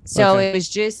bought it. So It was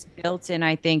just built in,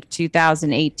 I think,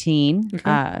 2018.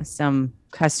 Okay. Some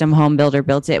custom home builder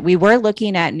built it. We were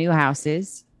looking at new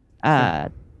houses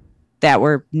that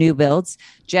were new builds.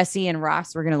 Jesse and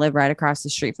Ross were going to live right across the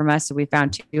street from us. So we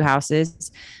found 2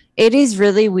 houses. It is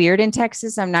really weird in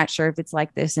Texas. I'm not sure if it's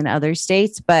like this in other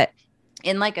states, but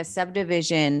in like a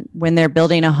subdivision, when they're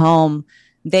building a home,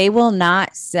 they will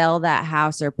not sell that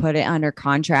house or put it under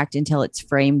contract until it's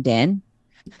framed in.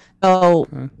 So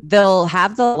they'll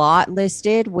have the lot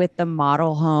listed with the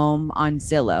model home on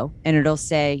Zillow, and it'll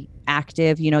say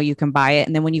active, you can buy it.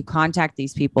 And then when you contact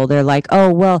these people, they're like,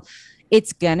 oh, well,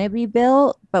 it's going to be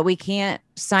built, but we can't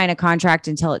sign a contract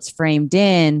until it's framed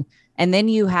in. And then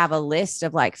you have a list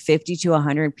of like 50 to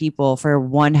 100 people for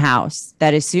one house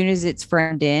that as soon as it's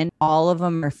framed in, all of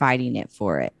them are fighting it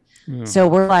for it. Yeah. So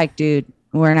we're like, dude,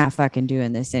 we're not fucking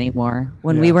doing this anymore.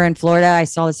 When we were in Florida, I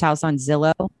saw this house on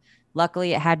Zillow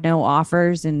Luckily, it had no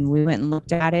offers, and we went and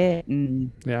looked at it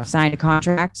and Yeah. signed a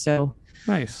contract. So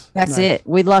Nice. that's Nice. it.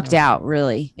 We lucked out.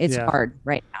 Really, it's Yeah. hard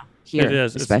right now here. It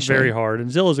is. Especially. It's very hard. And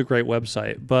Zillow's a great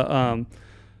website, but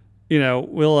you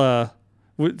know,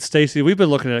 Stacy, we've been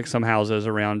looking at some houses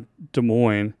around Des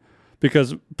Moines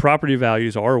because property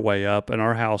values are way up, and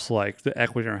our house, like the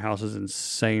equity in our house, is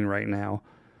insane right now.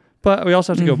 But we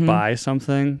also have to go buy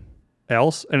something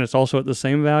else, and it's also at the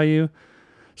same value.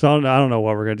 So I don't know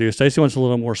what we're gonna do. Stacy wants a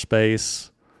little more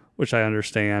space, which I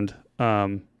understand.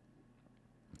 But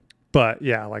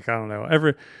yeah, like I don't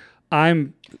know.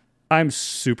 I'm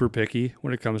super picky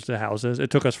when it comes to houses. It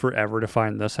took us forever to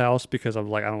find this house because I'm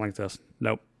like, I don't like this.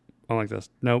 Nope. I don't like this.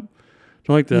 Nope.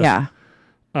 Don't like this. Yeah.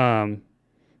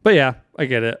 But yeah, I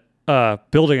get it.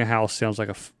 Building a house sounds like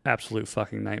a absolute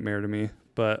fucking nightmare to me.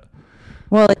 But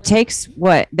well, it takes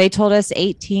what they told us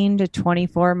 18 to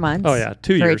 24 months. Oh yeah,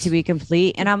 2 years for it to be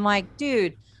complete. And I'm like,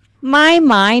 dude, my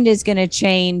mind is going to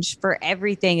change for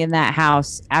everything in that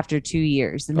house after 2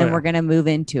 years. And then we're going to move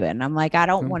into it. And I'm like, I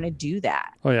don't want to do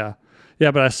that. Oh yeah.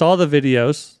 Yeah, but I saw the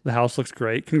videos. The house looks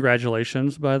great.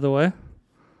 Congratulations, by the way.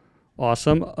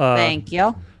 Awesome. Thank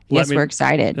you. Yes, we're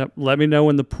excited. Yep, let me know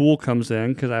when the pool comes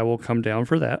in because I will come down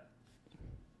for that.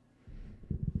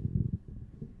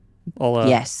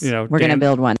 Yes, we're going to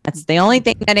build one. That's the only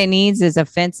thing that it needs is a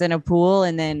fence and a pool.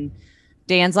 And then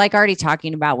Dan's like already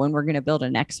talking about when we're going to build a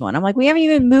next one. I'm like, we haven't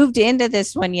even moved into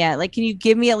this one yet. Like, can you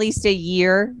give me at least a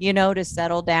year, to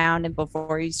settle down and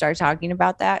before you start talking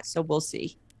about that? So we'll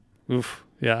see. Oof.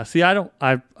 Yeah. See,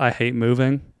 I hate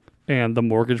moving, and the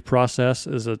mortgage process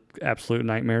is an absolute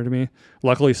nightmare to me.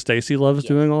 Luckily, Stacy loves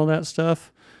doing all that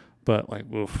stuff, but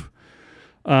like, oof.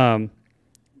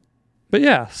 But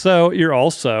yeah, so you're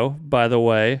also, by the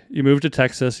way, you moved to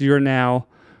Texas. You're now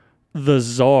the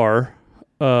czar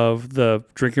of the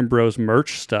Drinking Bros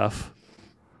merch stuff,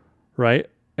 right?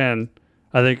 And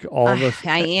I think all of us.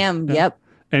 I am. Yep.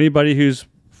 Anybody who's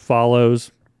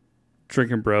follows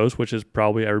Drinking Bros, which is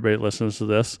probably everybody that listens to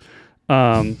this,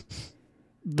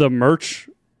 the merch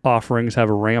offerings have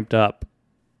ramped up,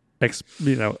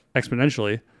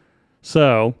 exponentially.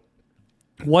 So,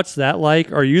 what's that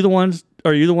like? Are you the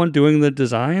one doing the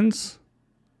designs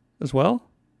as well?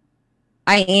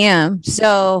 I am.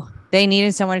 So they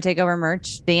needed someone to take over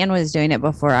merch. Dan was doing it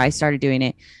before I started doing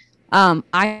it.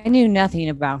 I knew nothing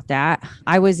about that.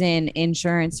 I was in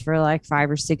insurance for like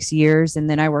 5 or 6 years, and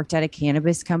then I worked at a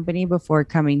cannabis company before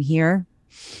coming here.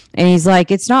 And he's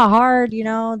like, it's not hard,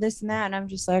 this and that. And I'm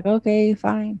just like, okay,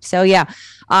 fine. So yeah,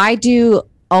 I do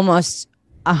almost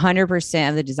 100%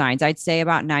 of the designs. I'd say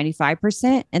about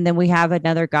 95%. And then we have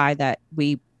another guy that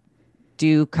we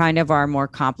do kind of our more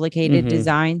complicated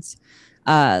designs,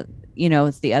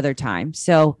 it's the other time.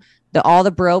 So all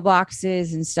the bro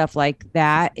boxes and stuff like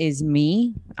that is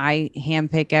me. I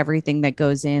handpick everything that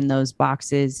goes in those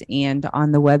boxes and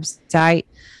on the website.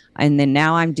 And then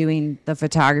now I'm doing the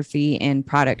photography and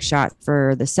product shot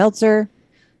for the seltzer.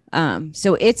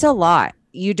 So it's a lot.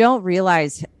 You don't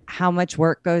realize how much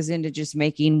work goes into just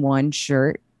making one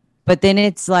shirt. But then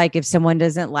it's like, if someone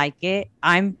doesn't like it,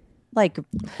 I'm like,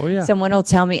 someone will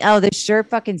tell me, oh, this shirt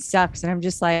fucking sucks. And I'm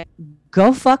just like,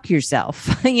 go fuck yourself.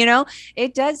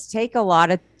 It does take a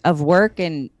lot of work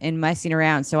and messing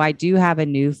around. So I do have a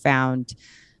newfound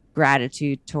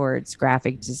gratitude towards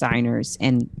graphic designers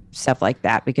and stuff like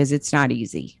that because it's not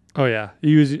easy. Oh yeah. Do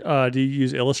you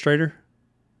use Illustrator?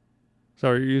 Is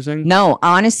that what you're using? No,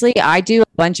 honestly, I do a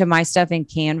bunch of my stuff in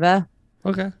Canva.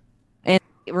 Okay. In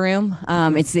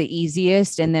Lightroom. It's the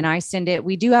easiest. And then I send it.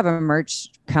 We do have a merch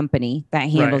company that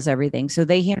handles everything. So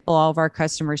they handle all of our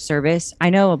customer service. I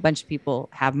know a bunch of people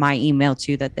have my email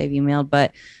too that they've emailed,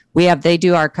 but they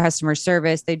do our customer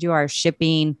service. They do our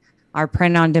shipping, our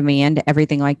print on demand,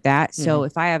 everything like that. So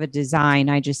if I have a design,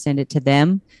 I just send it to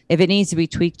them. If it needs to be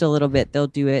tweaked a little bit, they'll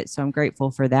do it. So I'm grateful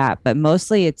for that. But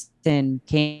mostly it's in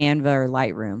Canva or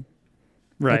Lightroom.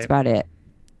 Right. That's about it.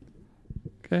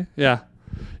 Okay. Yeah.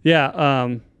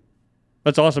 Yeah.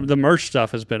 That's awesome. The merch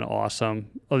stuff has been awesome.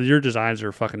 Oh, your designs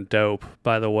are fucking dope,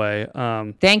 by the way.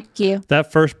 Thank you.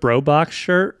 That first Bro Box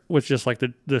shirt was just like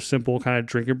the simple kind of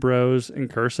Drinking Bros in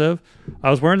cursive.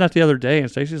 I was wearing that the other day, and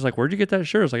Stacey's like, "Where'd you get that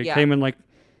shirt?" I was like, "It came in like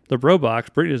the Bro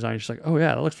Box Brittany design." She's like, "Oh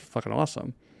yeah, that looks fucking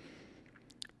awesome."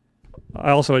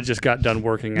 I also had just got done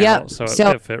working out, so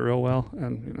it fit real well,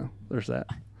 and there's that.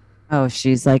 Oh,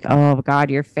 she's like, oh God,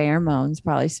 your pheromones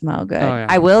probably smell good. Oh, yeah.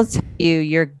 I will tell you,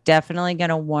 you're definitely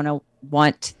gonna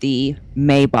want the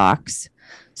May box.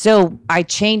 So I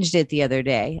changed it the other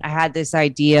day. I had this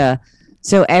idea.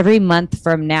 So every month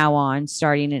from now on,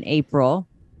 starting in April,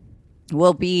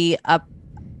 will be up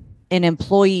an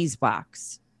employee's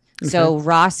box. So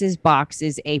Ross's box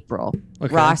is April.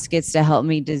 Okay. Ross gets to help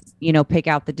me, pick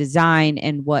out the design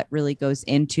and what really goes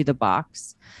into the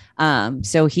box.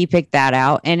 So he picked that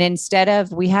out. And instead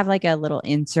of, we have like a little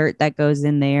insert that goes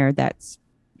in there that's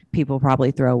people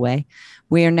probably throw away.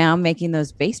 We are now making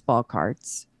those baseball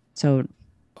cards. So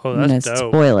Oh, I'm that's gonna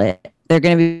dope. spoil it. They're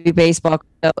going to be baseball.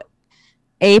 So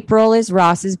April is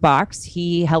Ross's box.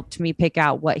 He helped me pick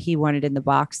out what he wanted in the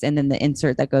box. And then the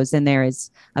insert that goes in there is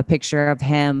a picture of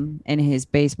him and his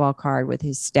baseball card with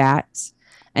his stats.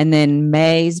 And then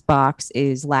May's box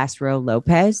is Lázaro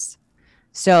Lopez.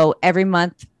 So every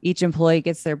month, each employee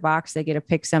gets their box. They get to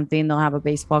pick something. They'll have a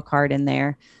baseball card in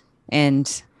there.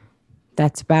 And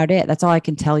that's about it. That's all I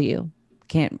can tell you.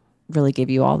 Can't really give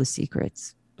you all the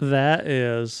secrets. That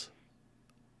is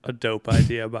a dope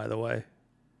idea, by the way.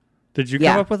 Did you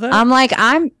come up with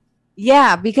that?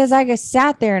 Because I just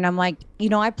sat there and I'm like,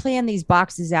 I plan these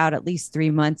boxes out at least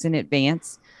 3 months in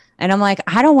advance. And I'm like,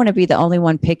 I don't want to be the only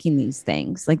one picking these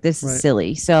things. Like, this is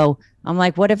silly. So I'm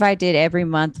like, what if I did every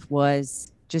month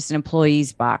was just an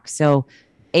employee's box? So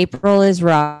April is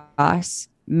Ross.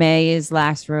 May is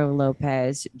Lázaro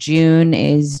Lopez. June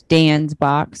is Dan's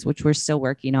box, which we're still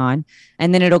working on.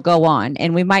 And then it'll go on.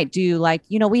 And we might do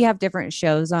we have different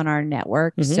shows on our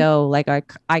network. Mm-hmm. So like our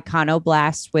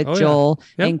Iconoblast with Joel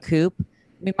and Coop.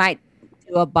 We might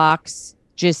do a box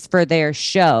just for their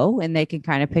show and they can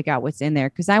kind of pick out what's in there.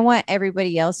 Because I want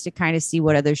everybody else to kind of see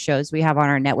what other shows we have on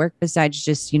our network besides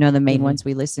just, the main ones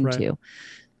we listen to.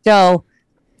 So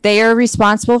they are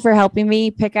responsible for helping me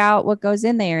pick out what goes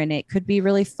in there, and it could be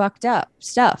really fucked up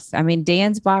stuff. I mean,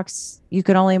 Dan's box, you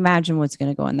can only imagine what's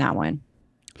going to go in that one.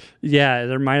 Yeah,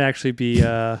 there might actually be,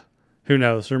 who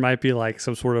knows, there might be like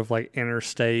some sort of like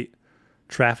interstate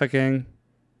trafficking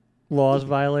laws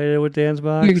violated with Dan's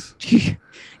box.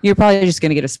 You're probably just going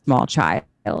to get a small child.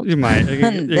 You might.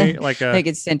 They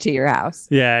get sent to your house.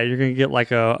 Yeah, you're going to get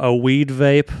like a weed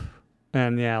vape.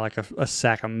 And like a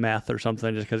sack of meth or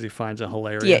something just because he finds it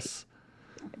hilarious.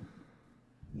 Yeah.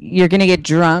 You're going to get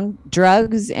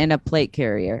drugs and a plate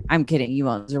carrier. I'm kidding. You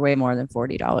won't. They're way more than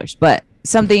 $40. But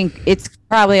something, it's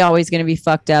probably always going to be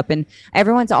fucked up. And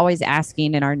everyone's always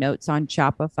asking in our notes on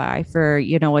Shopify for,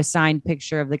 a signed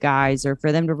picture of the guys or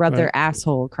for them to rub their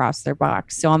asshole across their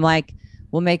box. So I'm like,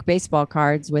 we'll make baseball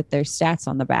cards with their stats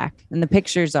on the back. And the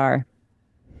pictures are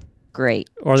great.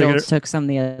 Joel took some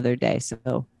the other day.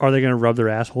 So are they going to rub their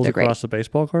assholes across the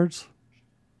baseball cards?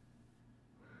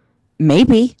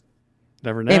 Maybe.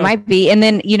 Never know. It might be. And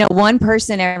then, one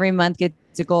person every month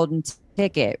gets a golden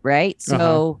ticket, right?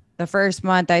 So the first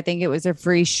month, I think it was a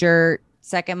free shirt.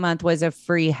 Second month was a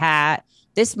free hat.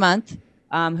 This month,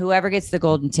 whoever gets the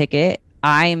golden ticket,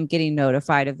 I am getting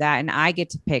notified of that and I get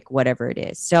to pick whatever it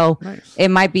is. So It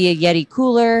might be a Yeti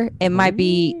cooler. It might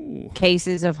be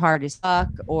cases of Hard as Fuck,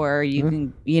 or you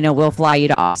can, we'll fly you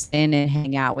to Austin and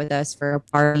hang out with us for a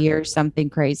party or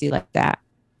something crazy like that.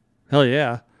 Hell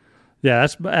yeah. Yeah,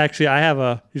 that's actually,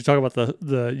 you talk about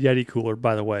the Yeti cooler,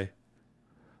 by the way.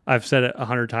 I've said it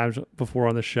 100 times before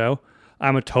on the show.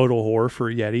 I'm a total whore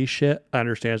for Yeti shit. I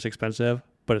understand it's expensive,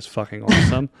 but it's fucking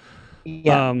awesome.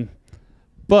 Yeah.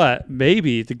 But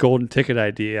maybe the golden ticket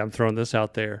idea, I'm throwing this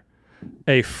out there,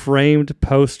 a framed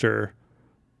poster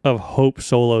of Hope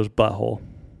Solo's butthole.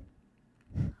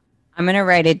 I'm going to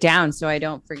write it down so I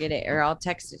don't forget it, or I'll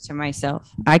text it to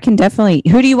myself. I can definitely.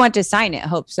 Who do you want to sign it?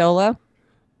 Hope Solo?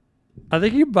 I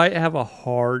think you might have a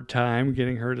hard time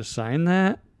getting her to sign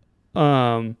that.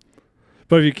 But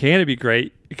if you can, it'd be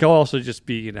great. It could also just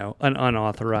be, an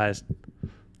unauthorized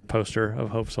poster of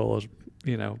Hope Solo's,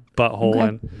 butthole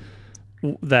and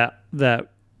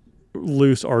that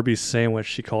loose Arby's sandwich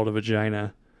she called a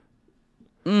vagina.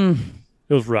 It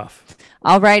was rough.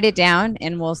 I'll write it down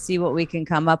and we'll see what we can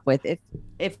come up with.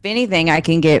 If anything, I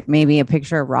can get maybe a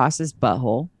picture of Ross's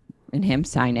butthole and him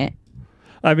sign it.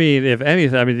 I mean, if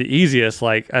anything, the easiest,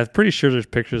 I'm pretty sure there's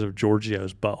pictures of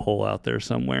Giorgio's butthole out there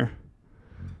somewhere.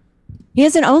 He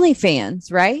has an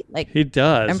OnlyFans, right? He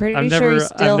does. I'm pretty sure he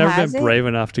still I've never has been brave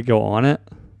enough to go on it,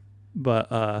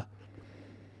 but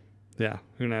yeah,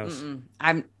 who knows?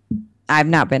 I've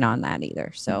not been on that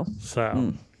either, so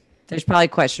there's probably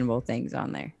questionable things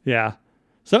on there. Yeah.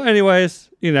 So, anyways,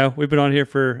 we've been on here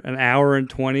for an hour and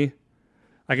 20.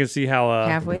 I can see how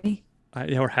halfway.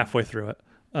 We're halfway through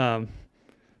it.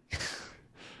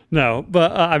 No,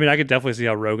 but I could definitely see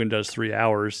how Rogan does 3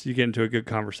 hours. You get into a good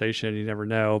conversation, you never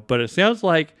know. But it sounds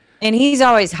like, and he's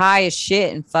always high as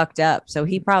shit and fucked up, so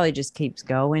he probably just keeps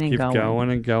going and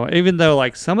going. Even though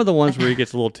some of the ones where he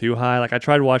gets a little too high, I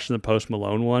tried watching the Post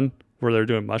Malone one where they're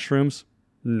doing mushrooms.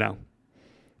 No,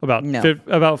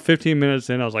 about 15 minutes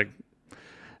in, I was like,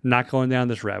 not going down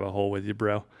this rabbit hole with you,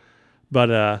 bro.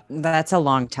 But That's a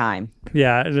long time.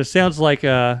 yeah, and it sounds like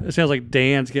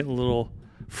Dan's getting a little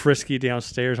frisky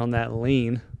downstairs on that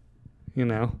lean, you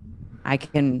know. I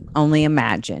can only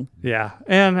imagine. Yeah,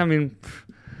 and I mean,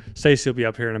 Stacey will be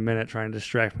up here in a minute trying to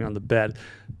distract me on the bed.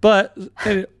 But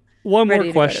one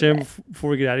more question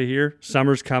before we get out of here.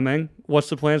 Summer's coming. What's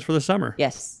the plans for the summer?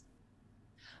 Yes.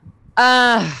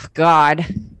 God.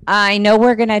 I know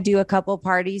we're going to do a couple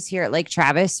parties here at Lake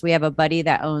Travis. We have a buddy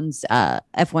that owns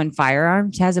F1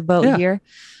 Firearms, has a boat here.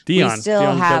 Dion. We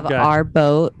still have our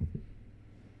boat.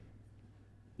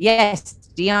 Yes,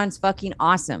 Dion's fucking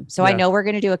awesome. So I know we're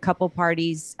going to do a couple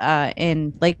parties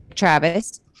in Lake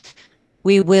Travis.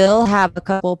 We will have a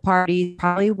couple parties,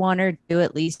 probably one or two,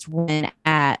 at least one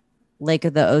at Lake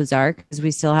of the Ozark, because we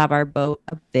still have our boat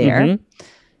up there.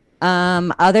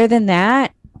 Other than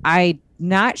that, I'm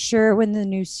not sure when the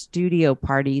new studio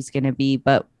party is going to be,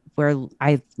 but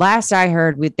last I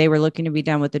heard they were looking to be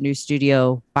done with the new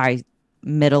studio by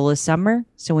middle of summer.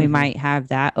 So we might have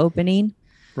that opening.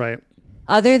 Right.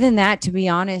 Other than that, to be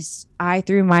honest, I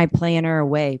threw my planner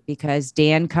away because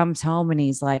Dan comes home and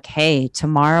he's like, hey,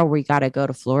 tomorrow we got to go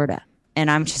to Florida.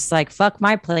 And I'm just like, fuck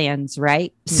my plans.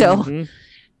 Right. So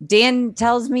Dan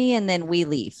tells me and then we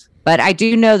leave. But I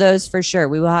do know those for sure.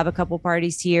 We will have a couple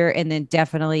parties here and then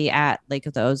definitely at Lake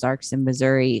of the Ozarks in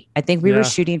Missouri. I think we were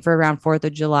shooting for around 4th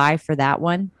of July for that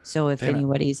one. So if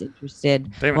anybody's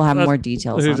interested, we'll have more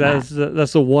details on that.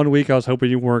 That's the 1 week I was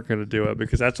hoping you weren't going to do it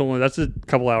because that's a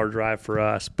couple hour drive for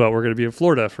us. But we're going to be in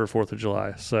Florida for 4th of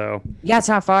July. So yeah, it's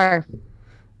not far.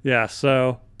 Yeah.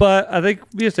 So, but I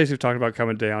think me and Stacey have talked about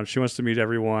coming down. She wants to meet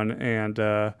everyone.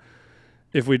 And,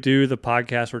 if we do the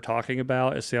podcast we're talking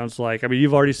about, it sounds like, I mean,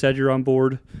 you've already said you're on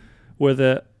board with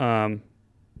it. I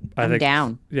think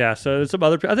down. Yeah. So some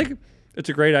other, I think it's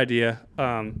a great idea.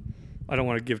 I don't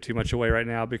want to give too much away right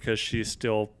now because she's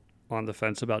still on the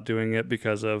fence about doing it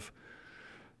because of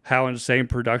how insane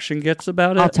production gets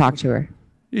about it. I'll talk to her.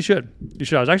 You should.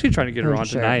 I was actually trying to get her on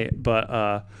tonight,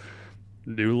 but,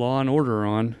 new Law and Order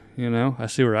on, I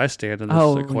see where I stand in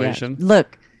this equation. Yeah.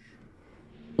 Look.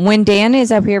 When Dan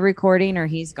is up here recording or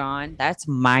he's gone, that's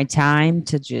my time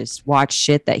to just watch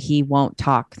shit that he won't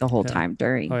talk the whole time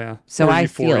during. Oh, yeah. So I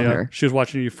feel her. She was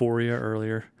watching Euphoria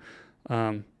earlier.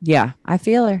 Yeah, I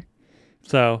feel her.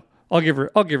 So I'll give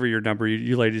her your number.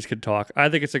 You ladies can talk. I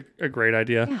think it's a great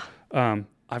idea. Yeah.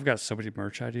 I've got so many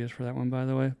merch ideas for that one, by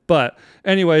the way. But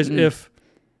anyways, if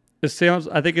it sounds,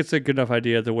 I think it's a good enough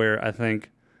idea to where I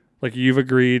think, like you've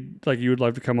agreed, like you would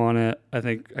love to come on it. I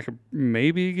think I could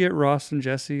maybe get Ross and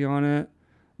Jesse on it.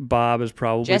 Bob is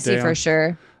probably Jesse down. For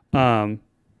sure. So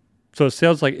it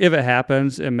sounds like if it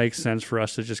happens, it makes sense for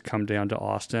us to just come down to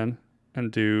Austin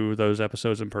and do those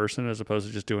episodes in person as opposed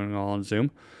to just doing it all on Zoom.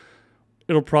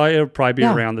 It'll probably be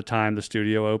around the time the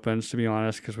studio opens, to be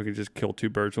honest, because we can just kill two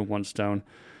birds with one stone.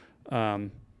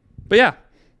 But yeah.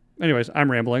 Anyways,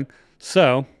 I'm rambling.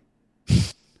 So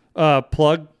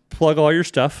plug all your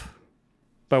stuff.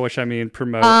 By which I mean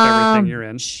promote everything you're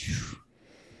in.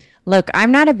 Look,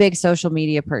 I'm not a big social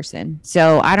media person,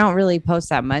 so I don't really post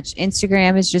that much.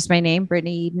 Instagram is just my name,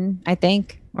 Brittany Eden, I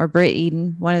think, or Britt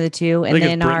Eden, one of the two. And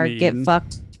then our Get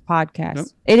Fucked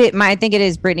podcast. Nope. I think it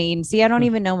is Brittany Eden. See, I don't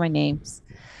even know my names.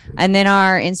 And then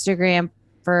our Instagram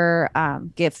for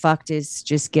Get Fucked is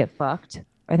just Get Fucked.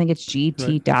 I think it's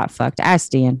gt.fucked.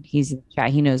 Ask Dan. He's in the chat.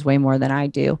 He knows way more than I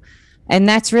do. And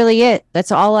that's really it.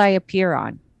 That's all I appear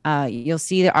on. You'll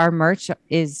see that our merch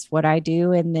is what I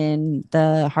do, and then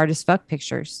the hardest fuck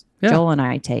pictures Joel and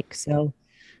I take. So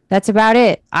that's about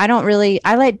it. I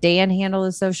let Dan handle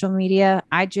the social media.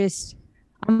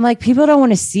 I'm like, people don't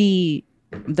want to see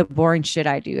the boring shit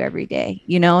I do every day,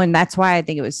 and that's why I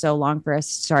think it was so long for us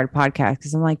to start a podcast.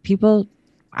 Cause I'm like,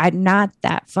 I'm not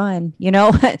that fun,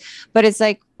 but it's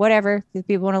like, whatever. If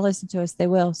people want to listen to us, they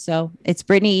will. So it's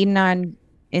Brittany Eden on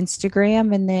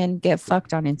Instagram, and then Get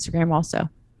Fucked on Instagram also.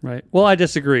 Right. Well, I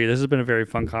disagree. This has been a very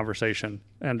fun conversation,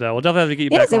 and we'll definitely have to get you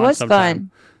back on it was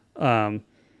sometime. Fun.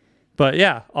 But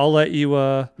yeah, I'll let you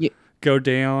go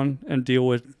down and deal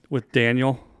with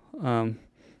Daniel.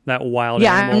 That wild.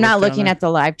 Yeah, I'm not looking at the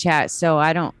live chat, so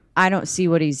I don't see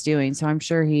what he's doing. So I'm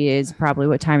sure he is probably.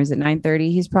 What time is it?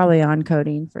 9:30. He's probably on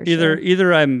coding for sure.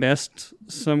 Either I missed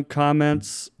some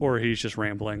comments or he's just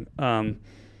rambling.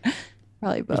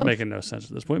 Probably both. It's making no sense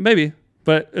at this point. Maybe.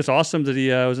 But it's awesome that he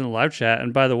was in the live chat.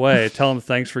 And by the way, tell him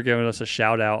thanks for giving us a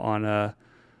shout out on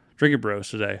Drinking Bros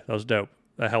today. That was dope.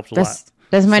 That helped a lot.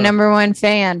 That's my number one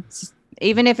fan.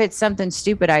 Even if it's something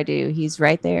stupid I do, he's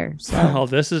right there. So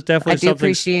this is definitely something. I do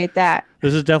appreciate that.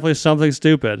 This is definitely something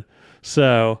stupid.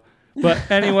 So, but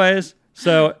anyways,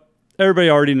 so everybody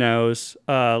already knows.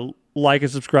 Like and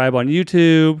subscribe on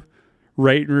YouTube.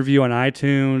 rate and review on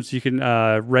iTunes. You can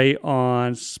rate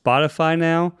on Spotify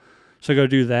now. So go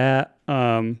do that.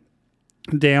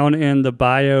 Down in the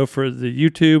bio for the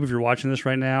YouTube, if you're watching this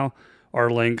right now, are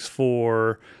links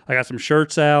for, I got some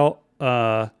shirts out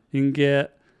you can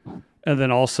get. And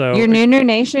then also your Nooner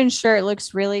Nation shirt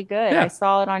looks really good. Yeah. I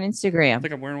saw it on Instagram. I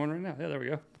think I'm wearing one right now. Yeah, there we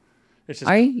go. It's just,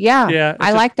 Are you? Yeah. Yeah,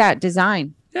 I like that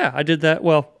design. Yeah, I did that.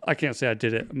 Well, I can't say I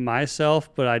did it myself,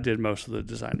 but I did most of the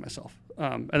design myself.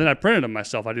 And then I printed them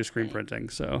myself. I do screen printing.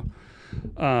 So,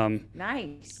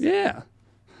 Nice. yeah.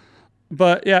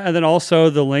 But yeah, and then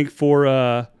also the link for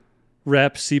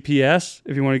Rep CPS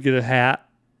if you want to get a hat,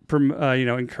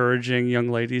 encouraging young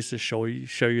ladies to show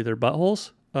you their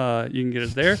buttholes. You can get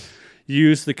it there.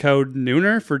 Use the code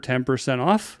Nooner for 10%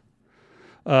 off.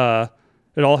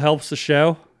 It all helps the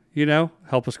show,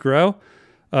 help us grow.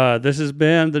 This has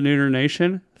been the Nooner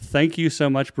Nation. Thank you so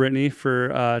much, Brittany,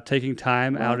 for taking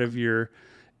time out of your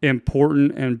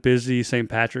important and busy St.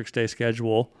 Patrick's Day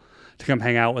schedule to come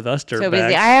hang out with us, dirtbags. So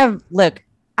busy.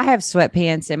 I have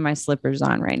sweatpants and my slippers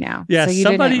on right now. Yeah,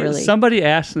 so somebody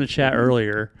asked in the chat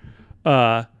earlier.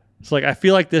 It's like I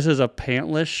feel like this is a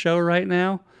pantless show right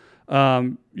now.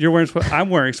 You're wearing I'm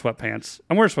wearing sweatpants.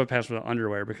 I'm wearing sweatpants with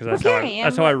underwear because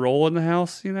that's how I roll in the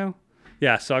house.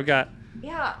 Yeah. So I've got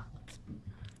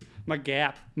my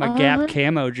Gap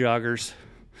camo joggers.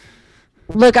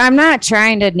 Look, I'm not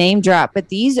trying to name drop, but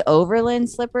these Overland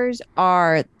slippers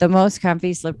are the most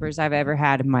comfy slippers I've ever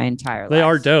had in my entire life. They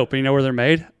are dope. And you know where they're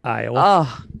made? Iowa.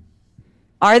 Oh,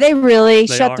 are they really?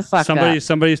 Shut the fuck up.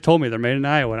 Somebody's told me they're made in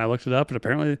Iowa, and I looked it up, and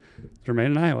apparently they're made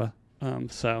in Iowa.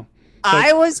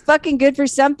 I was fucking good for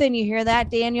something. You hear that,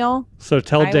 Daniel? So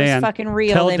tell Dan. Was fucking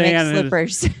real. They make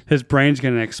slippers. His brain's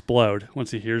gonna explode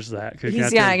once he hears that.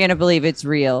 He's not gonna believe it's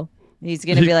real. He's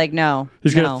gonna be like, no.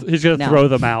 He's gonna throw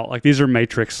them out. Like these are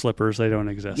Matrix slippers. They don't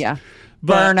exist. Yeah.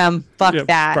 Burn them. Fuck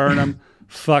that. Burn them.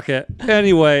 Fuck it.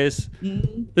 Anyways,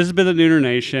 this has been the Nooner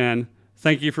Nation.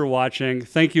 Thank you for watching.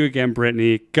 Thank you again,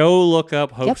 Brittany. Go look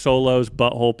up Hope Solo's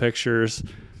butthole pictures.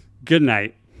 Good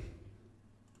night.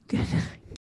 Good night.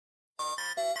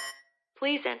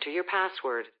 Please enter your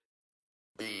password.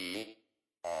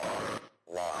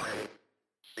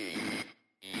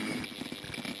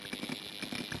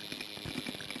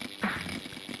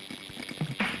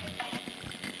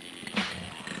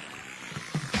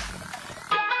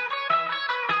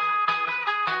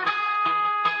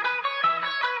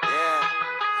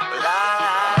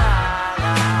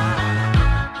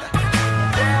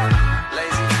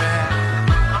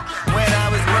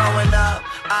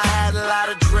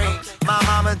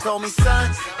 Told me,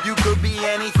 son, you could be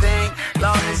anything,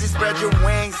 long as you spread your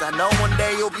wings. I know one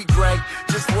day you'll be great.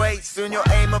 Just wait, soon you'll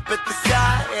aim up at the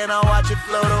sky, and I'll watch it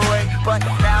float away. But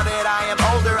now that I am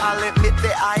older, I'll admit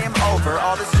that I am over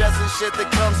all the stress and shit that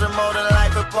comes from molding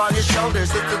life upon your shoulders.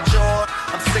 It's a chore.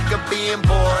 I'm sick of being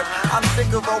bored. I'm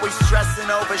sick of always stressing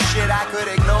over shit I could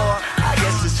ignore. I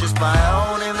guess it's just my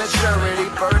own immaturity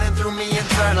burning through me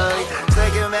internally.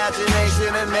 Take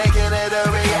imagination and making it a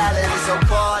reality. So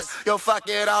pause, yo, fuck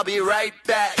it, I'll be right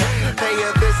back. Pay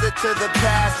a visit to the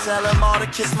past, tell them all to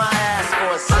kiss my ass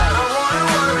for a second. I don't wanna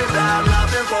worry about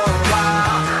nothing for a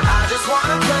while. I just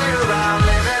wanna play around,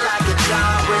 living like a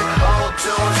child with old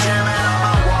tools jamming on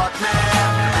my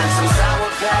Walkman and some Sour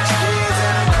Patch Kids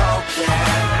and a Coke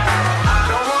can. I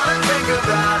don't wanna think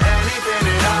about anything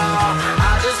at all.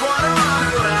 I just wanna run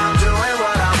around doing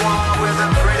what I want with a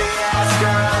pretty ass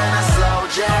girl and a slow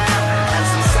jam and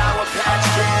some Sour Patch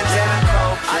Kids and a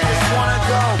Coke can. I just wanna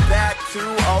go back to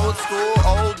old school,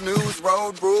 old news,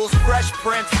 road rules, fresh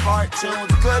prints,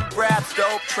 cartoons, good raps,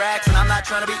 dope tracks, and I'm not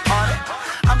trying to be on it.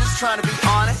 I'm just trying to be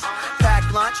honest.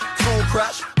 Packed lunch, school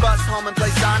crush, bus home and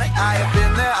play Sonic. I have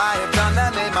been there, I have done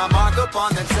that, made my mark up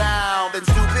on the town. Been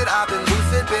stupid, I've been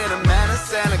lucid, been a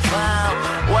menace and a clown.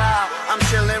 Wow, I'm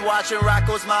chilling, watching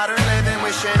Rocco's Modern Living,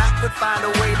 wishing I could find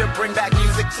a way to bring back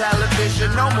music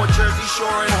television. No more Jersey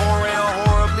Shore and whoring or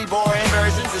horribly boring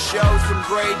versions of shows from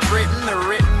Great Britain or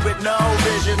written with no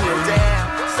vision. Well, damn,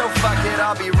 so fuck it,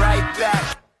 I'll be right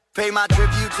back. Pay my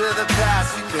tribute to the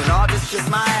past. You can all just kiss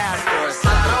my ass for a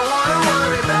second. I don't wanna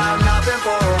worry about nothing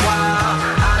for a while.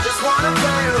 I just wanna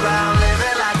play around,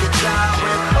 living like a child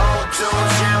with old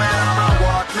tools jamming on my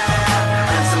Walkman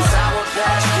and some Sour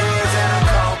Patch Kids and a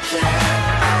Coke can.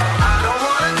 I don't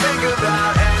wanna think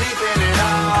about anything at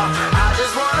all. I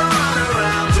just wanna run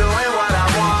around doing what I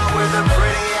want with a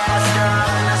pretty ass girl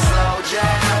and a slow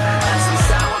jam and some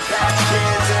Sour Patch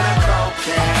Kids and a Coke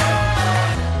can.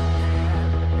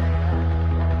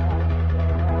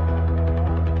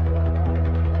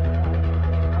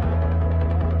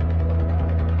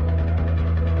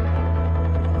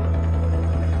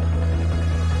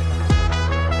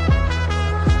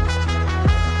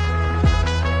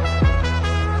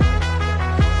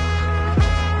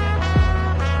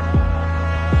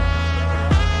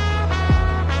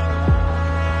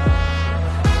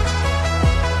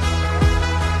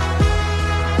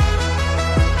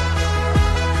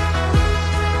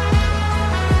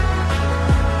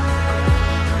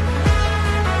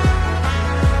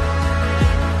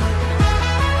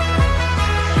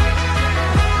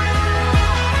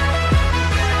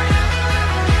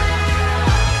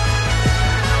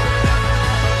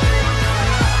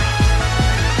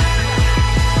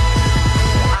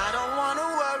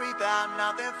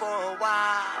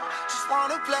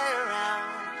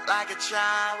 like a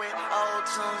child with old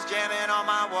tunes jamming on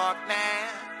my Walkman.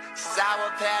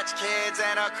 Sour Patch Kids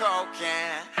and a Coke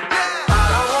can. I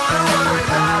don't wanna worry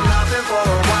about nothing for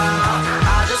a while.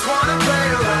 I just wanna play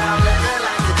around, living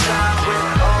like a child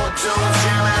with old tunes